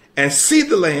mountain and see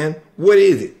the land. What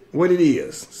is it? What it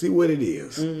is. See what it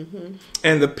is. Mm-hmm.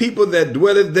 And the people that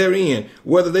dwelleth therein,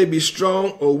 whether they be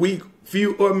strong or weak,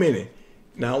 few or many.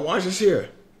 Now watch this here.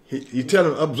 You tell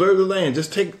them, observe the land.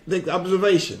 Just take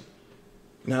observation.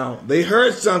 Now they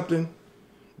heard something,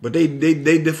 but they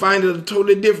defined it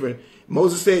totally different.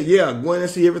 Moses said, yeah, go in and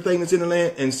see everything that's in the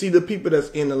land and see the people that's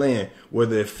in the land,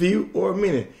 whether they're few or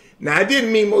many. Now it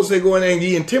didn't mean Moses said go in there and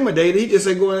be intimidated. He just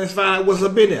said go in and find what's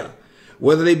up in there.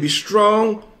 Whether they be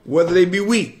strong, whether they be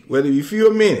weak, whether they be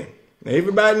few or many. Now,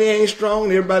 everybody in there ain't strong,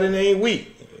 and everybody in there ain't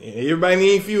weak. Everybody in there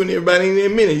ain't few, and everybody in there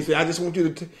ain't many. He said, I just want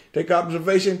you to take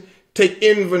observation, take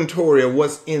inventory of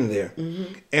what's in there.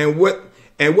 Mm-hmm. And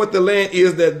what the land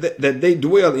is that they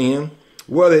dwell in,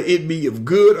 whether it be of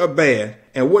good or bad,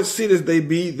 and what cities they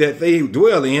be that they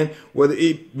dwell in, whether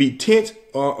it be tents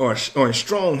or in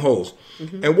strongholds.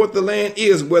 Mm-hmm. And what the land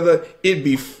is, whether it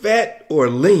be fat or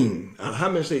lean. How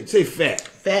many say fat?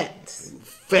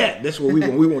 Fat. That's what we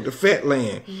want. We want the fat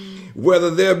land. Mm-hmm.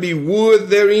 Whether there be wood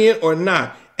therein or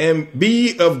not. And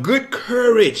be of good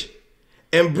courage.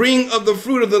 And bring of the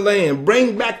fruit of the land.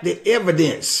 Bring back the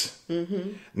evidence.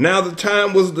 Mm-hmm. Now the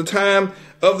time was the time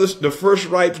of the first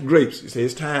ripe grapes. He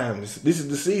says it's time. This is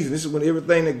the season. This is when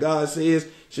everything that God says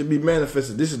should be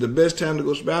manifested. This is the best time to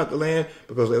go spy out the land,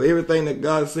 because everything that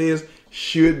God says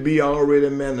should be already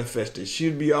manifested,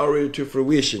 should be already to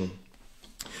fruition.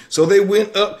 So they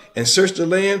went up and searched the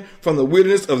land from the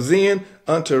wilderness of Zin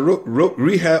unto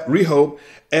Rehob,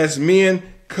 as men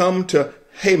come to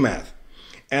Hamath.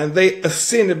 And they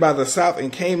ascended by the south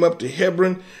and came up to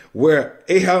Hebron, where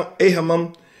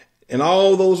Ahiman and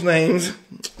all those names.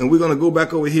 And we're going to go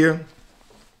back over here,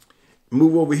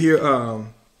 move over here.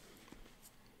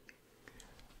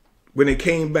 When they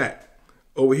came back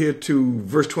over here to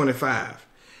verse 25,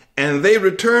 and they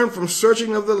returned from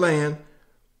searching of the land.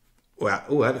 Well,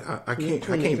 I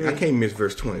can't miss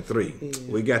verse 23. Yeah.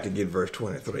 We got to get verse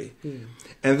 23. Yeah.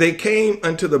 And they came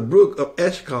unto the brook of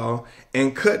Eshcol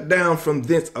and cut down from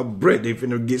thence a branch. They're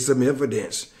finna get some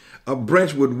evidence. A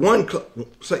branch with one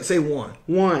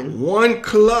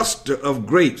cluster of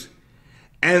grapes,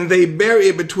 and they bury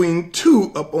it between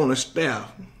two upon a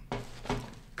staff.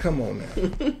 Come on now.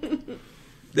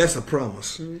 That's a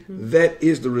promise. Mm-hmm. That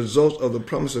is the result of the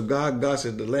promise of God. God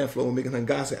said the land flow will make it. And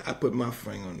God said, I put my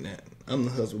finger on that. I'm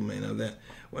the husbandman of that.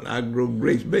 When I grow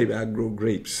grapes, baby, I grow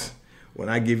grapes. When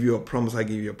I give you a promise, I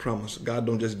give you a promise. God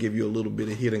don't just give you a little bit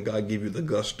of healing. God give you the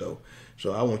gusto.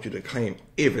 So I want you to claim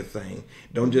everything.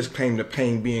 Don't just claim the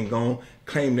pain being gone.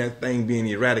 Claim that thing being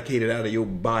eradicated out of your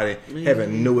body, mm-hmm.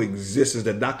 having no existence.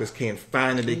 The doctors can't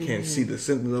find it. They mm-hmm. can't see the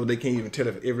symptoms of it. They can't even tell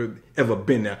if it ever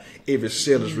been there. Every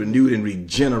cell is renewed and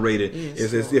regenerated. Yes,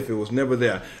 it's as if it was never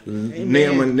there.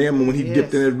 Naaman, when he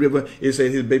dipped in the river, it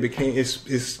said his baby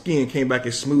his skin came back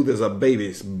as smooth as a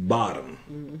baby's bottom.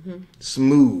 Mm-hmm.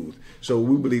 Smooth. So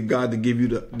we believe God to give you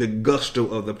the gusto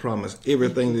of the promise,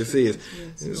 everything that says.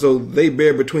 So they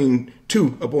bear between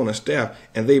 2 upon a staff,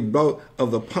 and they brought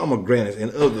of the pomegranates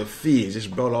and of the figs.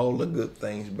 Just brought all the good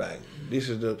things back. This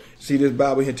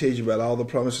Bible here tells you about all the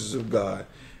promises of God.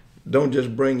 Don't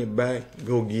just bring it back,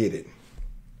 go get it.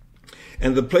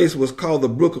 And the place was called the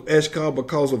brook of Eshcol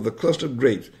because of the cluster of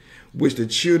grapes, which the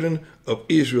children of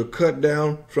Israel cut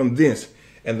down from thence.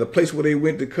 And the place where they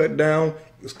went to cut down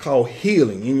was called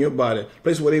healing in your body. The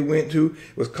place where they went to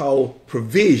was called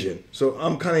provision. So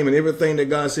I'm claiming everything that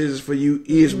God says is for you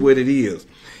is what it is.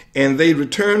 And they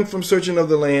returned from searching of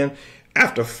the land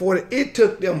after 40. It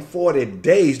took them 40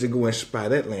 days to go and spy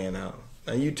that land out.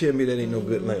 Now you tell me that ain't no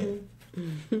good land.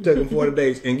 It took them 40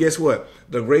 days. And guess what?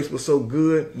 The grapes were so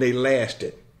good, they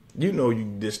lasted. You know,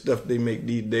 this stuff they make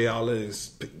these days, all this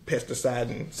pesticide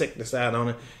and insecticide on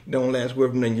it, don't last well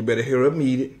from then. You better hurry up and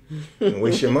eat it and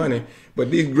waste your money.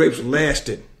 But these grapes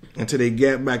lasted until they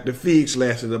got back. The figs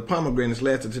lasted, the pomegranates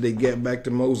lasted until they got back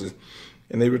to Moses.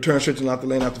 And they returned searching out the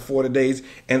land after 40 days.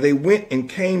 And they went and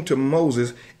came to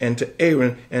Moses and to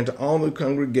Aaron and to all the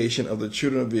congregation of the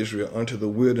children of Israel unto the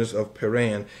wilderness of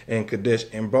Paran and Kadesh,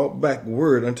 and brought back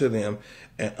word unto them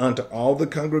and unto all the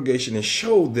congregation, and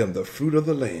showed them the fruit of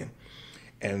the land.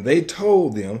 And they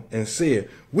told them and said,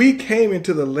 we came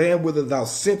into the land whither thou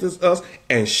sentest us,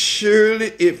 and surely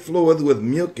it floweth with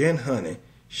milk and honey.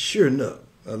 Sure enough.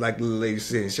 Like the lady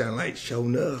said, shine like, sure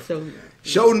enough.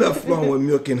 Sure enough flowing with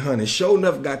milk and honey. Sure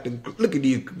enough got the, look at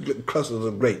these clusters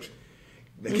of grapes.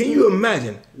 Can you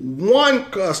imagine one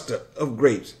cluster of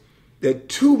grapes that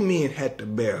 2 men had to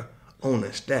bear on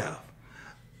a staff?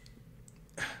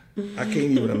 I can't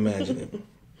even imagine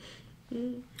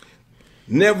it.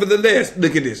 Nevertheless,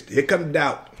 look at this. Here comes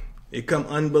doubt. Here comes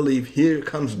unbelief. Here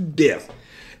comes death.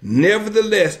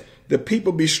 Nevertheless, the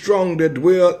people be strong that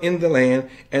dwell in the land,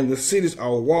 and the cities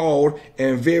are walled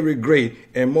and very great.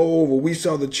 And moreover, we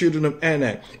saw the children of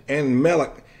Anak and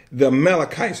the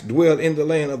Amalekites dwell in the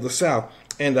land of the south,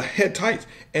 and the Hittites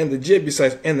and the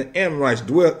Jebusites and the Amorites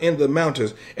dwell in the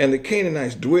mountains, and the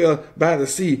Canaanites dwell by the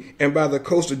sea and by the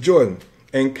coast of Jordan.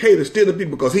 And Caleb still the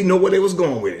people because he know where they was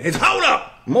going with it. He said, hold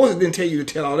up. Moses didn't tell you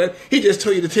to tell all that. He just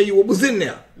told you to tell you what was in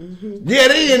there. Yeah,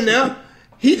 they in there.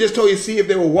 He just told you to see if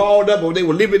they were walled up or they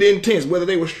were living in tents, whether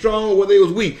they were strong or whether they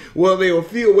was weak, whether they were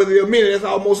few, whether they were many. That's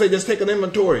all Moses said, just take an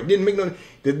inventory. Didn't make no,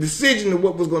 the decision of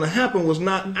what was going to happen was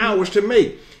not ours to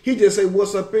make. He just said,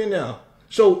 what's up in there?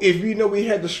 So if you know we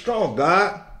had the strong,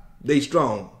 God, they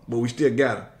strong, but we still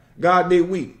got them. God, they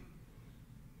weak.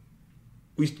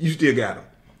 You still got them.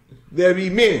 There be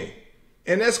many.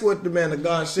 And that's what the man of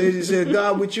God says. He said,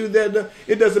 God, with you,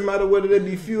 it doesn't matter whether there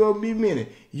be few or be many.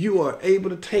 You are able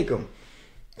to take them.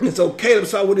 And so Caleb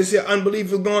saw what he said,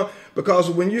 unbelief was going, because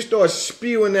when you start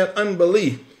spewing that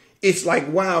unbelief, it's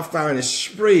like wildfire and it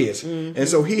spreads. And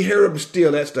so he heard him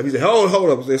steal that stuff. He said, hold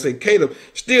up. They say, Caleb,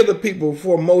 steal the people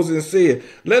before Moses said,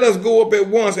 let us go up at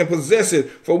once and possess it,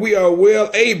 for we are well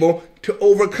able to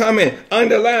overcome it.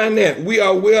 Underline that. We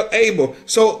are well able.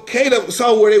 So Caleb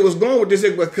saw where they was going with this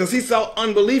because he saw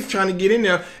unbelief trying to get in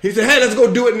there. He said, hey, let's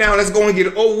go do it now. Let's go and get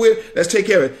it over with. Let's take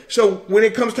care of it. So when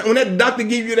it comes to, when that doctor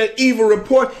gives you that evil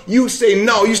report, you say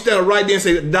no. You stand right there and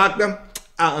say, doctor,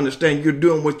 I understand you're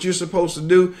doing what you're supposed to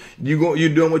do. You're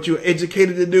doing what you're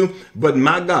educated to do. But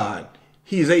my God,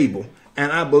 he's able.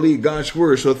 And I believe God's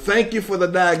word. So thank you for the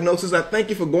diagnosis. I thank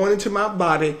you for going into my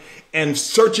body and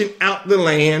searching out the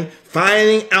land,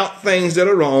 finding out things that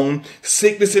are wrong,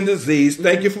 sickness and disease.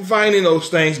 Thank you for finding those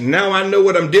things. Now I know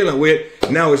what I'm dealing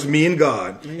with. Now it's me and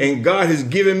God. And God has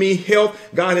given me health.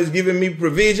 God has given me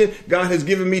provision. God has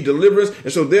given me deliverance.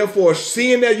 And so therefore,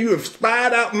 seeing that you have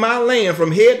spied out my land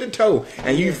from head to toe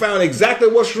and you found exactly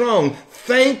what's wrong,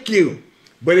 thank you.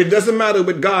 But it doesn't matter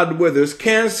with God, whether it's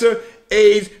cancer,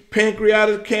 AIDS,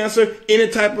 pancreatic cancer, any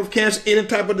type of cancer, any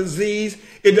type of disease.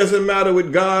 It doesn't matter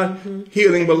with God.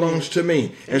 Healing belongs to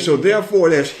me. And so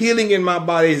therefore there's healing in my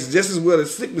body just as well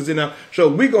as sickness in there. So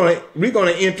we're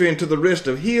gonna enter into the rest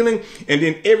of healing, and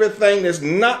then everything that's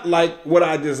not like what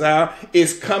I desire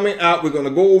is coming out. We're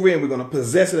gonna go over and we're gonna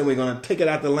possess it and we're gonna take it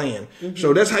out the land.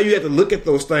 So that's how you have to look at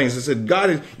those things. It said God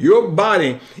is, your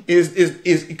body is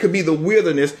it could be the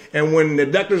wilderness, and when the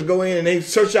doctors go in and they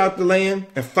search out the land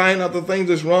and find out the things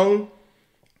that's wrong,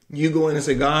 you go in and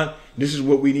say, God, this is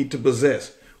what we need to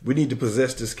possess. We need to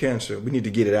possess this cancer. We need to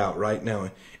get it out right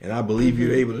now. And I believe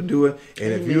you're able to do it.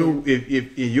 And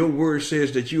if your word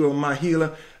says that you are my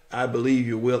healer, I believe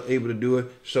you're well able to do it.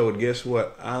 So guess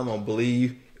what? I'm going to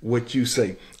believe what you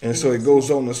say. And so it goes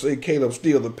on to say, Caleb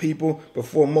steal the people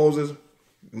before Moses.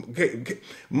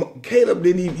 Caleb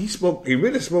didn't even, he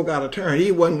really spoke out of turn.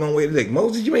 He wasn't going to wait to take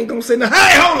Moses, you ain't going to say nothing.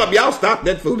 Hey, hold up, y'all, stop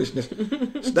that foolishness.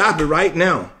 Stop it right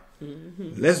now.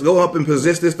 Let's go up and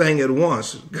possess this thing at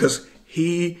once, because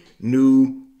he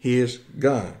knew his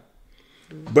God.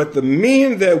 But the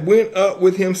men that went up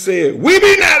with him said, we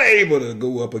be not able to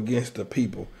go up against the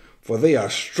people, for they are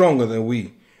stronger than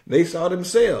we. They saw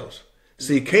themselves.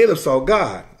 See, Caleb saw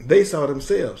God. They saw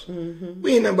themselves.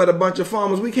 We ain't nothing but a bunch of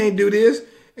farmers. We can't do this.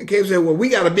 And Caleb said, well, we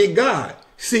got a big God.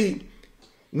 See,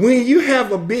 when you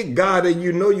have a big God and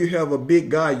you know you have a big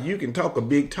God, you can talk a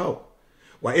big talk.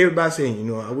 While everybody's saying, you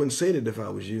know, I wouldn't say that if I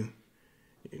was you.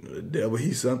 You know, the devil,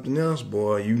 he's something else,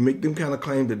 boy. You make them kind of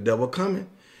claim the devil coming.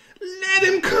 Let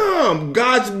him come.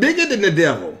 God's bigger than the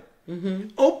devil.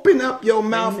 Open up your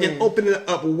mouth and open it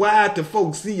up wide to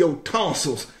folks see your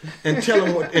tonsils and tell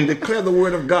them what, and declare the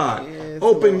word of God. Yes,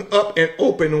 open up and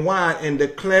open wide and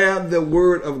declare the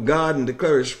word of God and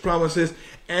declare his promises,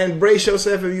 and brace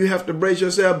yourself if you have to brace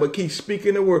yourself, but keep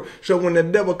speaking the word. So when the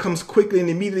devil comes quickly and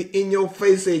immediately in your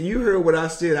face, say, you heard what I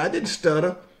said. I didn't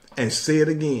stutter, and say it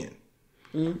again.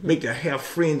 Make the hair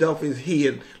fringe off his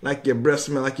head like your breath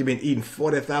smell like you've been eating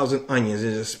 40,000 onions,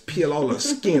 and just peel all the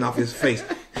skin off his face,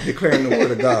 declaring the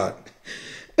word of God.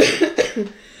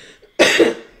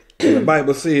 And the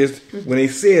Bible says, when they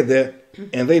said that,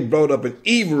 and they brought up an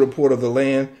evil report of the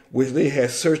land which they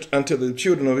had searched unto the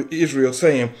children of Israel,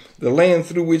 saying, the land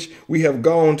through which we have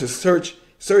gone to search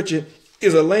it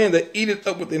is a land that eateth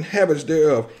up with the inhabitants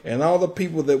thereof, and all the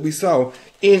people that we saw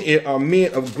in it are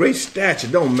men of great stature.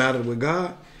 Don't matter with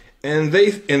God. And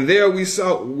there we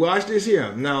saw, watch this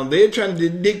here. Now they're trying to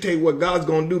dictate what God's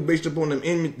going to do based upon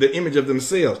the image of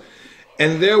themselves.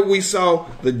 And there we saw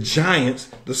the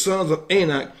giants, the sons of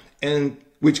Anak, and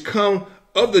which come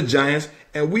of the giants,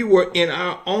 and we were in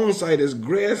our own sight as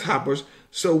grasshoppers,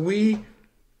 so we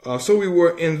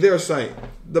were in their sight.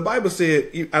 The Bible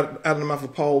said, out of the mouth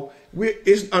of Paul,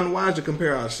 it's unwise to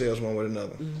compare ourselves one with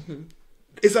another.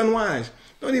 It's unwise.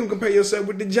 Don't even compare yourself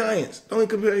with the giants. Don't even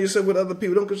compare yourself with other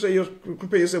people. Don't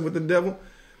compare yourself with the devil.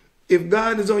 If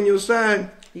God is on your side,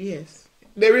 yes,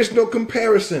 there is no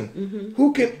comparison.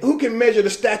 Who can measure the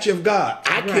stature of God?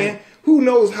 I can't. Who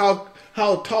knows how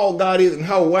tall God is and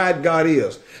how wide God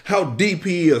is, how deep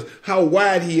he is, how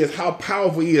wide he is, how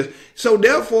powerful he is. So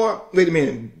therefore, wait a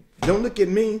minute, don't look at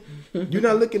me. You're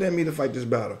not looking at me to fight this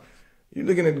battle. You're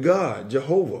looking at God,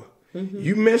 Jehovah.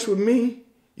 You mess with me,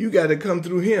 you got to come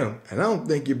through him. And I don't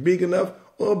think you're big enough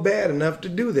or bad enough to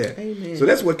do that. Amen. So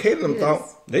that's what Caleb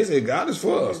thought. They said, God is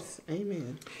for us.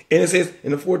 Amen. And it says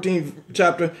in the 14th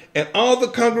chapter, and all the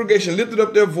congregation lifted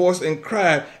up their voice and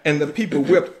cried, and the people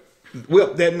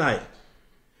wept that night.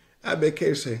 I bet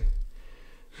Caleb say,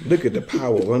 look at the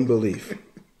power of unbelief.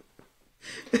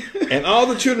 And all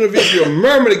the children of Israel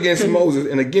murmured against Moses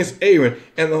and against Aaron.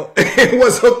 And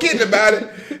what's so kidding about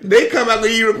it, they come out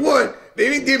with your report. They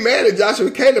didn't get mad at Joshua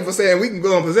and Caleb for saying we can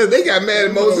go and possess. They got mad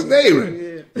at Moses and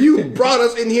Aaron. Yeah. You brought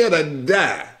us in here to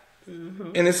die.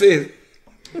 And it says,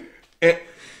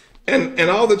 and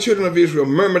all the children of Israel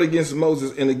murmured against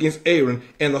Moses and against Aaron.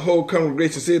 And the whole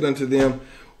congregation said unto them,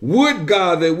 would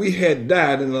God that we had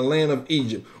died in the land of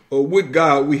Egypt, or would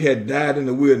God we had died in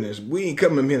the wilderness? We ain't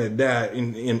coming here to die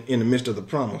in the midst of the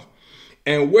promise.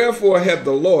 And wherefore hath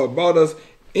the Lord brought us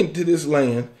into this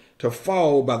land to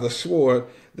fall by the sword,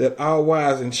 that our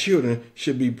wives and children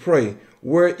should be prey?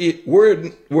 Were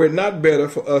it not better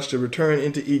for us to return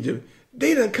into Egypt?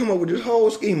 They done come up with this whole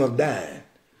scheme of dying.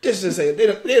 Just to say,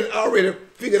 they already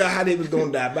figured out how they was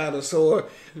going to die by the sword.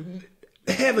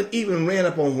 They haven't even ran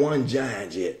up on one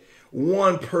giant yet.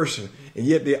 One person, and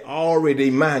yet their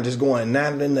mind just going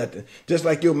 9 to nothing. Just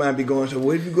like your mind be going, so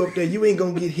what if you go up there, you ain't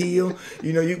gonna get healed.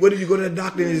 You know, what if you go to the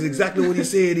doctor and it's exactly what he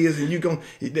said it is, and you going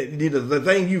the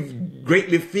thing you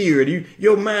greatly feared.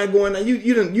 Your mind going,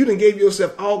 you done gave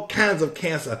yourself all kinds of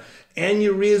cancer,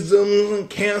 aneurysms,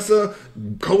 cancer,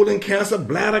 colon cancer,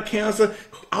 bladder cancer,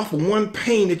 off of one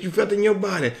pain that you felt in your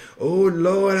body. Oh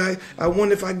Lord, I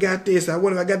wonder if I got this. I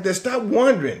wonder if I got that. Stop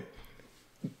wondering.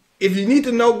 If you need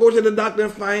to know, go to the doctor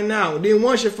and find out. Then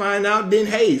once you find out, then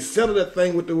hey, settle that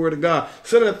thing with the word of God.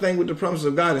 Settle that thing with the promises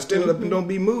of God and stand up and don't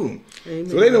be moved. Amen.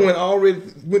 So they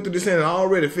went through this and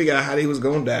already figured out how they was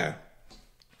going to die.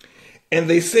 And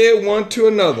they said one to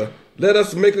another, let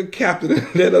us make a captain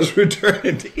and let us return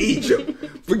into Egypt.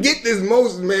 Forget this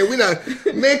Moses, man.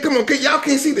 Come on. Y'all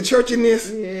can't see the church in this.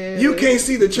 Yeah. You can't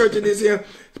see the church in this here.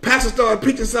 The pastor started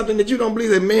preaching something that you don't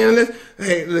believe.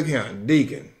 Hey, look here,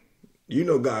 deacon. You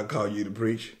know God called you to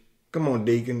preach. Come on,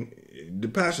 deacon. the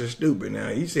pastor's stupid now.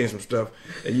 He's saying some stuff.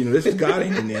 And, this is God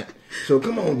ain't in there. So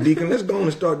come on, deacon, let's go on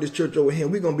and start this church over here.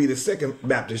 We're going to be the Second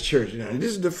Baptist Church.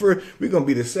 This is the first. We're going to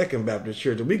be the Second Baptist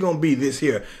Church. We're going to be this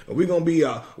here. We're going to be,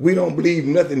 we don't believe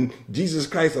nothing, Jesus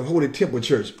Christ of Holy Temple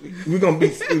Church. We're going to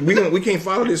be, we can't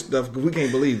follow this stuff because we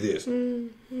can't believe this. And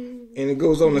it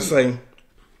goes on to say,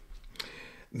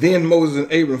 then Moses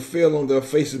and Abram fell on their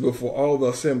faces before all the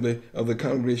assembly of the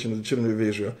congregation of the children of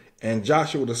Israel. And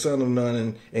Joshua the son of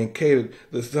Nun and Caleb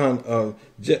the son of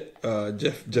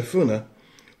Jephunneh,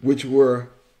 which were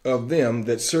of them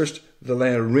that searched the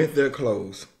land, rent their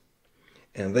clothes.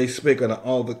 And they spake unto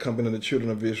all the company of the children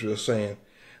of Israel, saying,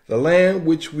 the land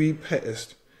which we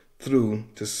passed through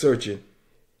to search it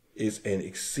is an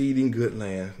exceeding good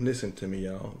land. Listen to me,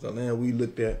 y'all. The land we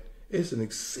looked at, it's an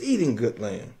exceeding good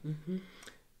land. Mm-hmm.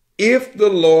 If the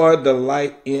Lord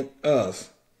delight in us,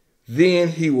 then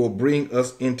he will bring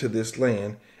us into this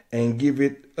land and give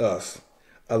it us,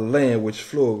 a land which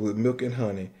floweth with milk and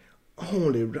honey.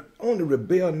 Only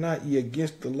rebel not ye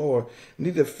against the Lord,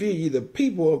 neither fear ye the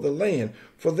people of the land,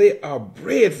 for they are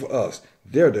bread for us.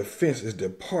 Their defense is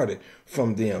departed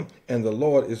from them, and the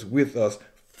Lord is with us.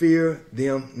 Fear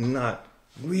them not.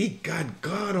 We got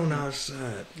God on our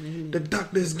side. Mm-hmm. The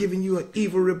doctor is giving you an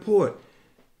evil report.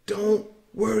 Don't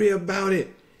worry about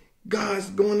it. God's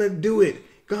going to do it.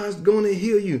 God's going to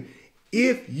heal you.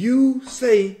 If you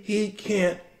say he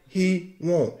can't, he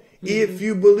won't. Mm-hmm. If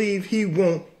you believe he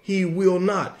won't, he will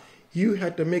not. You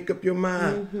have to make up your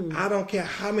mind. Mm-hmm. I don't care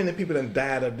how many people have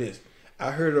died of this.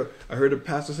 I heard a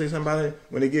pastor say something about it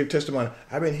when they gave testimony.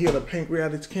 I've been healed of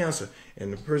pancreatic cancer.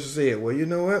 And the person said, well, you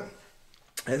know what?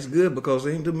 That's good because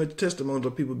there ain't too much testimonies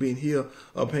of people being healed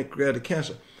of pancreatic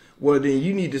cancer. Well, then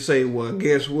you need to say, well,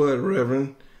 guess what,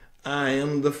 Reverend? I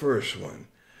am the first one.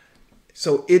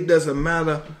 So it doesn't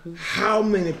matter how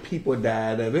many people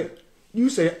died of it.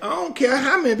 You say, I don't care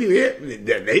how many people,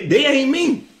 they ain't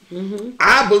me. Mm-hmm.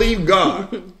 I believe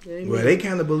God. Well, they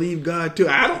kind of believe God too.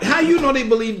 How you know they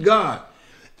believe God?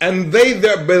 And they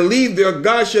that believe their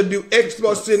God shall do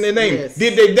exploits in their name. Yes.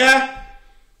 Did they die?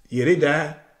 Yeah, they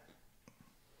died.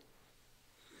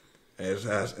 As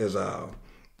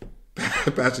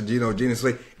Pastor Gino Gene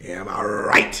say, am I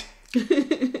right?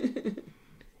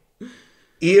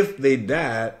 If they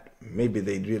died, maybe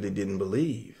they really didn't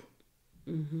believe.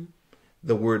 Mm-hmm.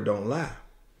 The word don't lie.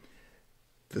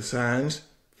 The signs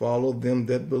follow them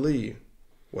that believe.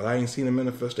 Well, I ain't seen a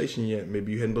manifestation yet.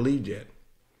 Maybe you hadn't believed yet.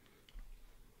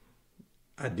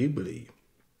 I do believe.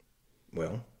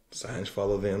 Well, signs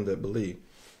follow them that believe.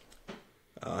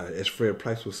 As Fred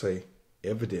Price would say,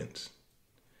 evidence.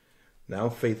 Now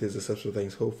faith is the substance of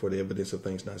things hoped for, the evidence of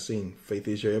things not seen. Faith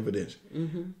is your evidence.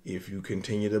 Mm-hmm. If you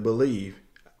continue to believe,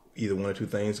 either one or two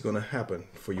things is going to happen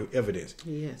for your evidence.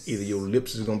 Yes. Either your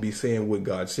lips is going to be saying what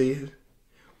God said,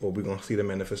 or we're going to see the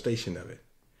manifestation of it.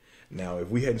 Now, if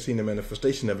we hadn't seen the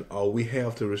manifestation of it, all we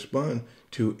have to respond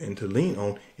to and to lean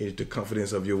on is the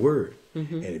confidence of your word.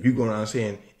 Mm-hmm. And if you're going around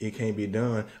saying it can't be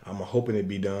done, I'm hoping it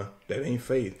be done, that ain't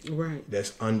faith. Right.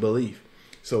 That's unbelief.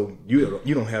 So you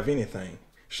don't have anything.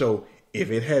 So if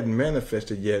it hadn't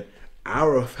manifested yet,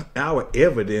 our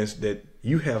evidence that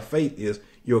you have faith is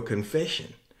your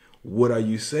confession. What are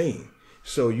you saying?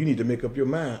 So you need to make up your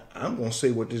mind. I'm going to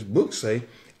say what this book say.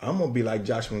 I'm going to be like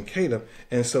Joshua and Caleb.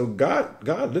 And so God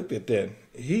looked at that.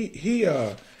 He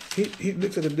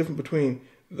looks at the difference between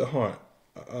the heart.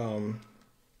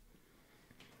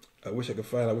 I wish I could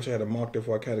find it. I wish I had a mark there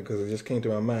before I counted it because it just came to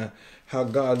my mind. How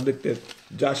God looked at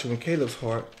Joshua and Caleb's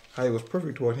heart, how he was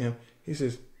perfect toward him. He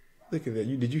says, look at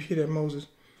that. Did you hear that, Moses?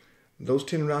 Those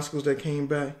 10 rascals that came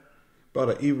back brought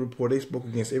an evil report. They spoke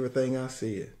against everything I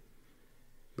said.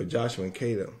 But Joshua and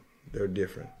Caleb, they're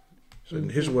different. So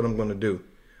here's what I'm going to do.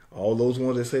 All those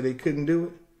ones that say they couldn't do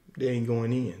it, they ain't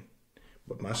going in.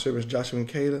 But my servants Joshua and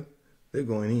Caleb, they're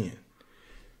going in.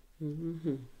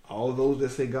 Mm-hmm. All those that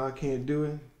say God can't do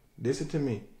it, listen to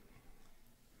me.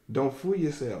 Don't fool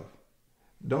yourself.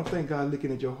 Don't think God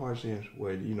looking at your heart saying,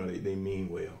 well, they mean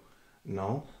well.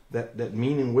 No, that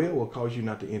meaning well will cause you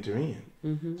not to enter in.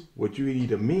 Mm-hmm. What you need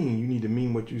to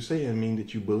mean what you say and mean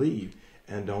that you believe.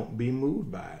 And don't be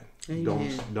moved by it.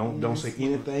 Amen. Don't say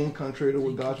anything contrary to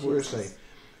what God's word say.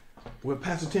 Well,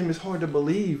 Pastor Tim, it's hard to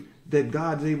believe that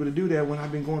God's able to do that when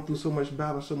I've been going through so much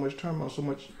battle, so much turmoil, so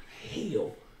much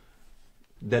hell.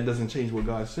 That doesn't change what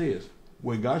God says.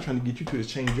 What God's trying to get you to is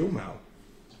change your mouth.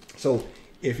 So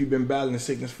if you've been battling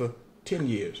sickness for 10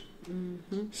 years,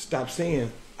 mm-hmm. Stop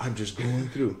saying, I'm just going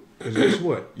through. Because guess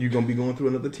what? You're going to be going through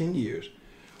another 10 years.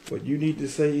 What you need to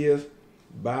say is,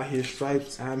 by his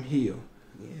stripes, I'm healed.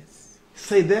 Yes.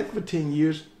 Say that for 10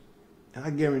 years, and I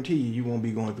guarantee you won't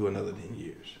be going through another 10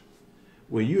 years.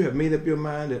 When you have made up your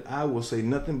mind that I will say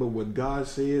nothing but what God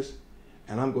says,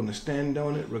 and I'm going to stand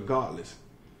on it regardless.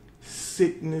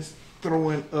 Sickness,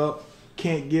 throwing up,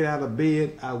 can't get out of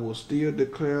bed, I will still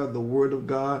declare the word of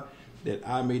God, that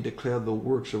I may declare the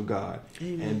works of God.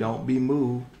 Amen. And don't be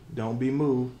moved. Don't be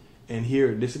moved. And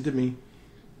here, listen to me.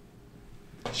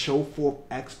 Show forth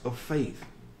acts of faith.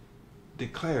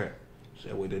 Declare it.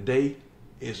 Say, well, today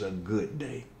is a good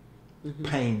day. Mm-hmm.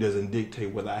 Pain doesn't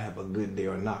dictate whether I have a good day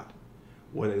or not.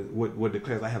 What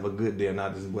declares I have a good day or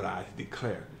not is what I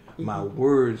declare. Mm-hmm. My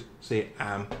words say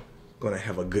I'm going to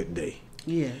have a good day.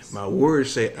 Yes. My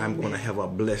words say I'm going to have a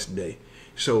blessed day.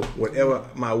 So whatever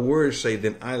my words say,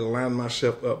 then I line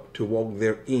myself up to walk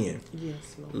therein.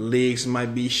 Yes, Lord. Legs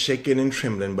might be shaking and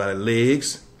trembling, but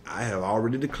legs, I have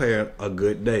already declared a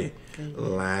good day.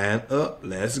 Amen. Line up,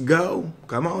 let's go.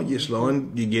 Come on, you're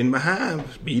slowing, you're getting behind.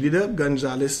 Speed it up,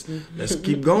 Gonzalez. Let's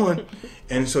keep going.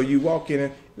 And so you walk in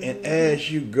it, and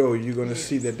as you go, you're going to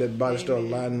see that body start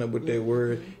lining up with that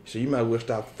word. So you might as well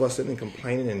stop fussing and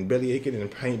complaining and belly aching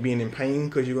and being in pain,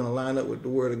 because you're going to line up with the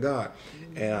word of God.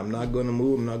 And I'm not going to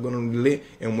move. I'm not going to relent.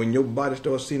 And when your body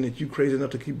starts seeing that you're crazy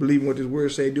enough to keep believing what this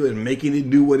word say do and making it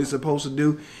do what it's supposed to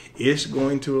do, it's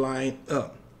going to line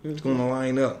up. It's going to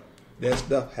line up. That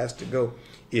stuff has to go.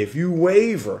 If you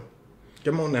waver,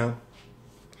 come on now.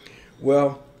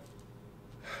 Well,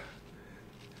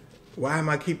 why am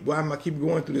I keep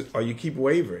going through this? Or you keep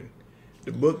wavering?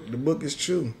 The book is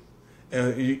true.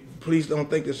 And please don't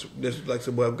think this like,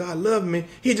 well, if God loved me,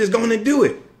 He's just going to do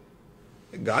it.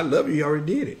 God loved you. He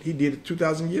already did it. He did it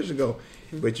 2,000 years ago.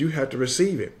 But you have to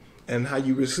receive it. And how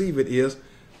you receive it is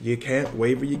you can't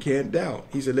waver, you can't doubt.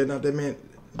 He said, let not that man.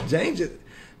 James,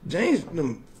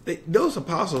 those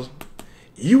apostles,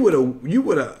 you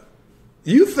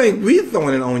think we're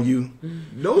throwing it on you.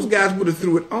 Those guys would have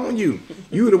threw it on you.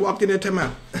 You would have walked in there talking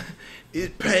about,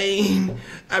 it's pain.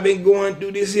 I've been going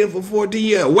through this here for 14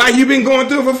 years. Why you been going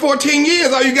through it for 14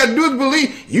 years? All you got to do is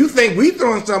believe. You think we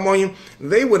throwing something on you.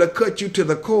 They would have cut you to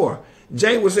the core.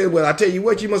 James would say, well, I tell you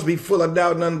what, you must be full of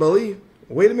doubt and unbelief.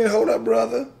 Wait a minute, hold up,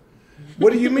 brother.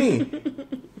 What do you mean?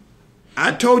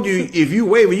 I told you, if you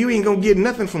waver, you ain't going to get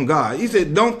nothing from God. He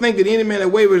said, don't think that any man that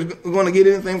wavers is going to get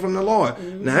anything from the Lord.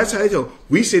 Mm-hmm. Now, that's how they go.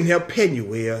 We sitting here petting you.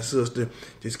 Well, sister,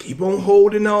 just keep on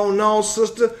holding on. No,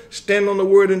 sister, stand on the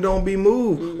word and don't be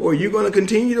moved. Mm-hmm. Or you're going to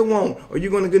continue to want. Or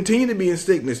you're going to continue to be in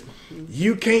sickness. Mm-hmm.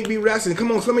 You can't be wrestling.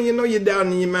 Come on, some of you know you're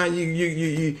down in your mind.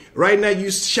 You right now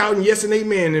you shouting yes and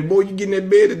amen. And boy, you get in that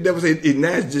bed, the devil says,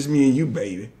 now it's just me and you,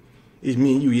 baby. It's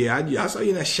me and you. Yeah, I saw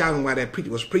you not shouting while that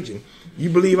preacher was preaching. You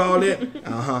believe all that?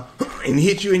 Uh-huh. And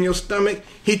hit you in your stomach,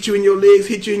 hit you in your legs,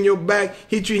 hit you in your back,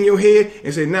 hit you in your head,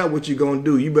 and say, now what you going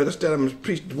to do? You better stand up and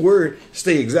preach the word,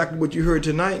 say exactly what you heard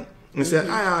tonight, and say,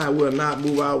 I will not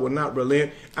move, I will not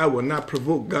relent, I will not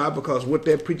provoke God, because what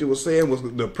that preacher was saying was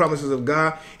the promises of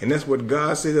God, and that's what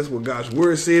God says, that's what God's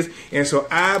word says, and so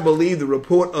I believe the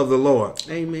report of the Lord.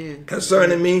 Amen.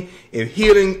 Concerning me,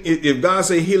 if God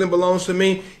say healing belongs to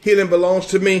me, healing belongs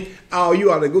to me. Oh,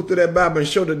 you ought to go through that Bible and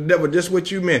show the devil just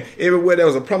what you meant. Everywhere there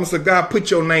was a promise of God,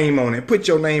 put your name on it. Put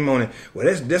your name on it. Well,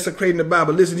 that's desecrating the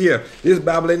Bible. Listen here. This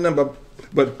Bible ain't nothing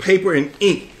but paper and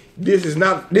ink. This is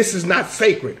not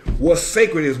sacred. What's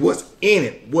sacred is what's in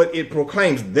it, what it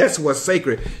proclaims. That's what's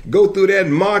sacred. Go through that,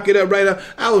 mark it up right up.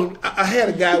 I had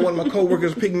a guy, one of my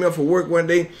coworkers, pick me up for work one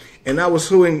day, and I was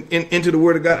so into the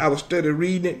Word of God, I was studying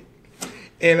reading it,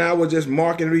 and I was just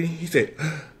marking reading. He said,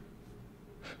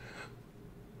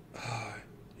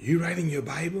 you writing your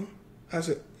Bible? I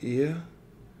said, yeah.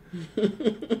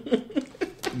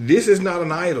 This is not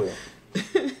an idol.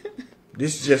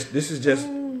 This is just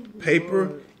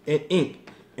paper and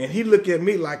ink. And he looked at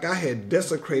me like I had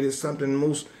desecrated something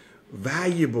most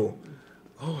valuable.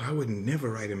 Oh, I would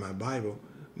never write in my Bible.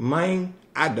 Mine,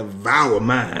 I devour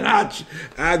mine.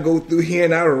 I go through here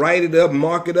and I write it up,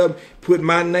 mark it up, put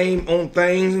my name on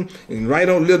things and write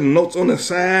on little notes on the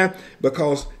side,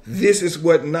 because this is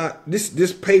what not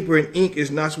this paper and ink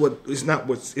is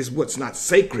what's not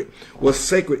sacred. What's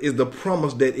sacred is the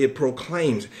promise that it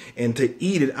proclaims. And to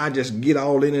eat it, I just get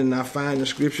all in it and I find the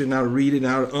scripture and I read it and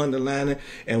I underline it.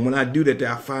 And when I do that,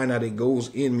 I find out it goes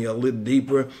in me a little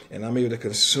deeper and I'm able to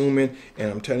consume it. And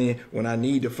I'm telling you, when I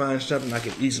need to find something, I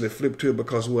can easily flip to it,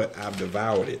 because what? I've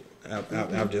devoured it.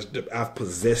 I've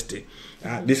possessed it.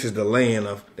 This is the land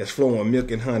that's flowing with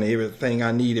milk and honey. Everything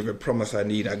I need, every promise I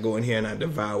need, I go in here and I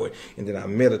devour it, and then I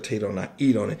meditate on it, I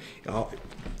eat on it.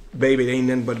 Baby, it ain't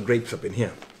nothing but grapes up in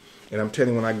here. And I'm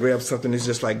telling you, when I grab something, it's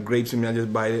just like grapes in me. I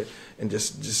just bite it and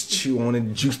just chew on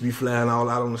it. Juice be flying all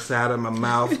out on the side of my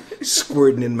mouth,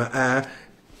 squirting in my eye.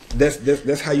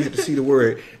 That's how you have to see the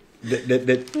word.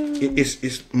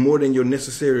 It's more than your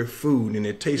necessary food, and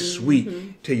it tastes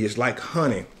sweet till you. It's like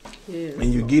honey. Yes,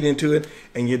 and you get into it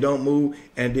and you don't move,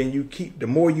 and then you keep, the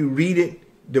more you read it,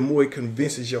 the more it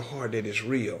convinces your heart that it's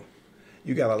real.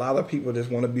 You got a lot of people that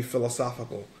want to be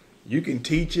philosophical. You can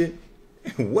teach it.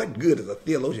 What good is a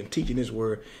theologian teaching this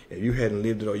word if you hadn't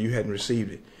lived it or you hadn't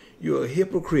received it? You're a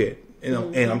hypocrite. And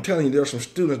I'm telling you, there are some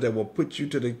students that will put you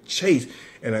to the chase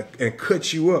and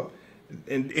cut you up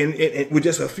and with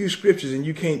just a few scriptures, and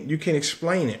you can't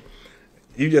explain it.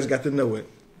 You just got to know it.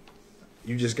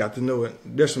 You just got to know it.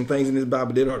 There's some things in this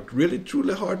Bible that are really,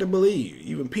 truly hard to believe.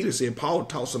 Even Peter said Paul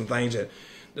taught some things that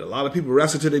a lot of people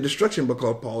wrestled to their destruction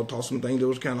because Paul taught some things that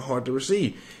was kind of hard to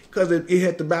receive. Because it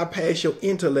had to bypass your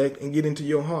intellect and get into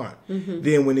your heart.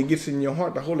 Then when it gets in your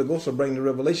heart, the Holy Ghost will bring the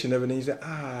revelation of it, and you say,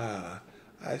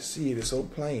 I see it. It's so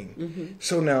plain.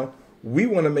 So now we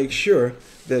want to make sure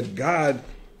that God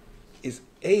is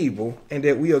able and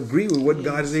that we agree with what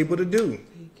God is able to do.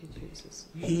 Thank you, Jesus.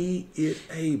 He is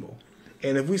able.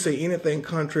 And if we say anything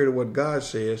contrary to what God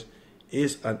says,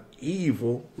 it's an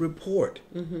evil report.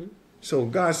 So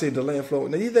God said the land flowed.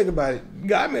 Now you think about it.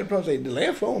 God made a promise, say the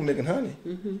land flowing making honey.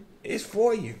 It's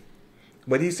for you.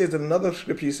 But he says in another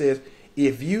scripture, he says,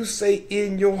 if you say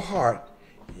in your heart,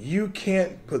 you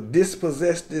can't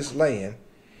dispossess this land,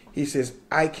 he says,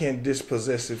 I can't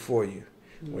dispossess it for you.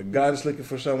 When God is looking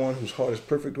for someone whose heart is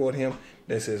perfect toward him,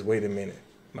 that says, wait a minute,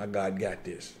 my God got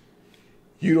this.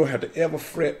 You don't have to ever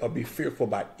fret or be fearful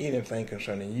about anything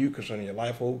concerning you, concerning your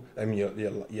life,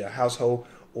 your household,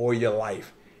 or your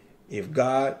life. If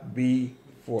God be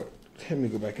for it. Let me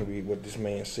go back and read what this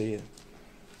man said.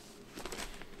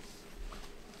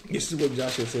 This is what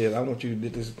Joshua said. I want you to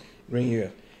get this ring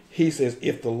here. He says,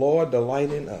 if the Lord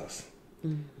delight in us,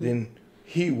 then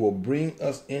he will bring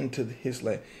us into his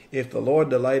land. If the Lord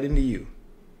delight in you,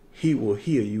 he will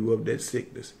heal you of that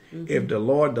sickness. If the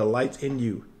Lord delights in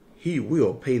you, he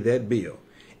will pay that bill.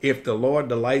 If the Lord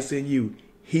delights in you,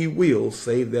 he will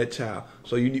save that child.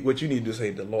 So what you need to say,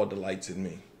 the Lord delights in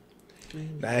me.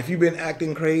 Now, if you've been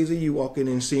acting crazy, you walking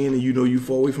in sin, and you know you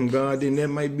fall away from God, then that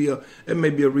may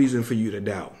be a reason for you to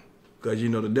doubt. Because you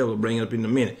know the devil will bring it up in a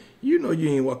minute. You know you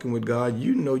ain't walking with God.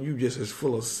 You know you just as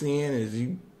full of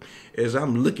sin as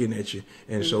I'm looking at you.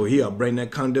 And so he'll bring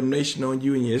that condemnation on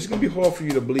you. And it's going to be hard for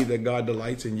you to believe that God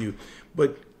delights in you.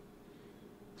 But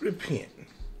repent.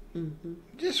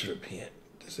 Just repent.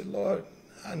 Just say, Lord,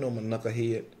 I know I'm a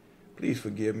knucklehead. Please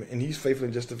forgive me. And he's faithful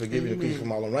just to forgive you, to keep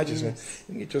from all unrighteousness.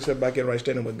 And get yourself back in right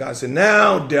standing with God. Say,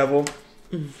 now, devil,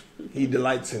 he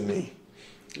delights in me.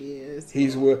 Yes.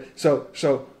 He's worth.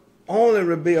 So only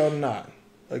rebel not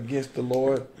against the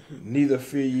Lord, neither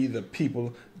fear ye the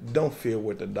people. Don't fear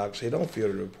what the doctor say. Don't fear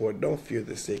the report. Don't fear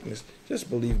the sickness. Just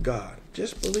believe God.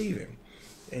 Just believe him.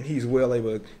 And he's well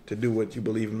able to do what you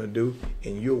believe him to do,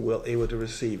 and you're well able to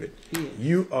receive it. Yes.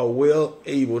 You are well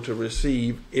able to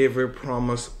receive every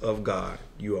promise of God.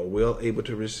 You are well able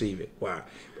to receive it. Why?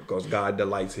 Because God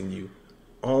delights in you.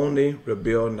 Only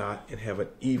rebel not and have an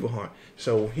evil heart.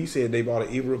 So he said they brought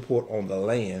an evil report on the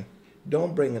land.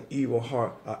 Don't bring an evil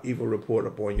report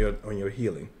upon your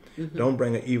healing. Don't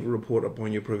bring an evil report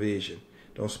upon your provision.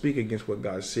 Don't speak against what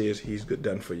God says he's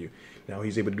done for you. Now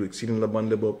he's able to do exceedingly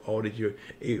abundantly above all that you're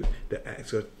able to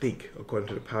ask or think, according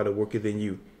to the power that worketh in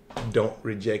you. Don't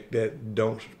reject that.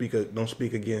 Don't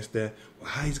speak against that. Well,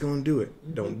 how he's going to do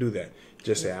it? Don't do that.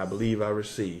 Just say, I believe, I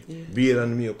receive. Be it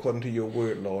unto me according to your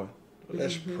word, Lord.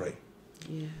 Let's pray.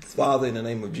 Yes. Father, in the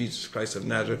name of Jesus Christ of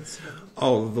Nazareth,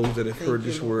 all of those that have heard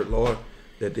this word, Lord,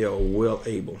 that they are well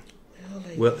able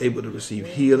to receive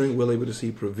healing, well able to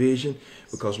receive provision,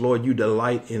 because, Lord, you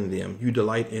delight in them. You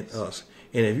delight in us.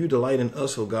 And if you delight in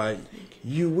us, oh God,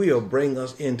 you will bring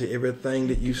us into everything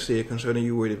that you said concerning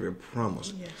your word, every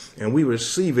promise. Yes. And we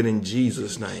receive it in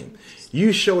Jesus' name.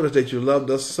 You showed us that you loved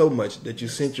us so much that you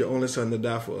sent your only son to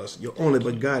die for us, your only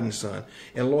begotten son.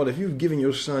 And Lord, if you've given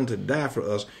your son to die for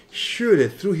us, surely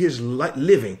through his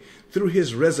living, through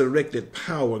his resurrected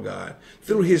power, God,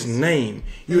 through his name,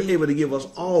 you're able to give us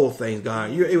all things,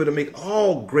 God. You're able to make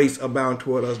all grace abound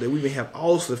toward us, that we may have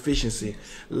all sufficiency,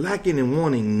 lacking and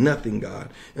wanting nothing, God.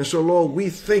 And so, Lord, we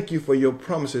thank you for your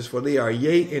promises, for they are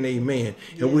yea and amen.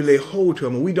 And we lay hold to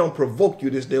them. And we don't provoke you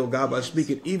this day, oh God, by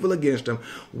speaking evil against them.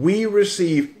 We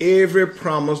receive every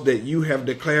promise that you have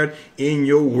declared in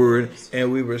your word,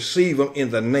 and we receive them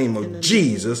in the name of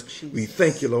Jesus. We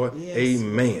thank you, Lord.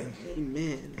 Amen.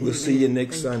 Amen. We'll see you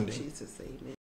next Thank Sunday. You, Jesus.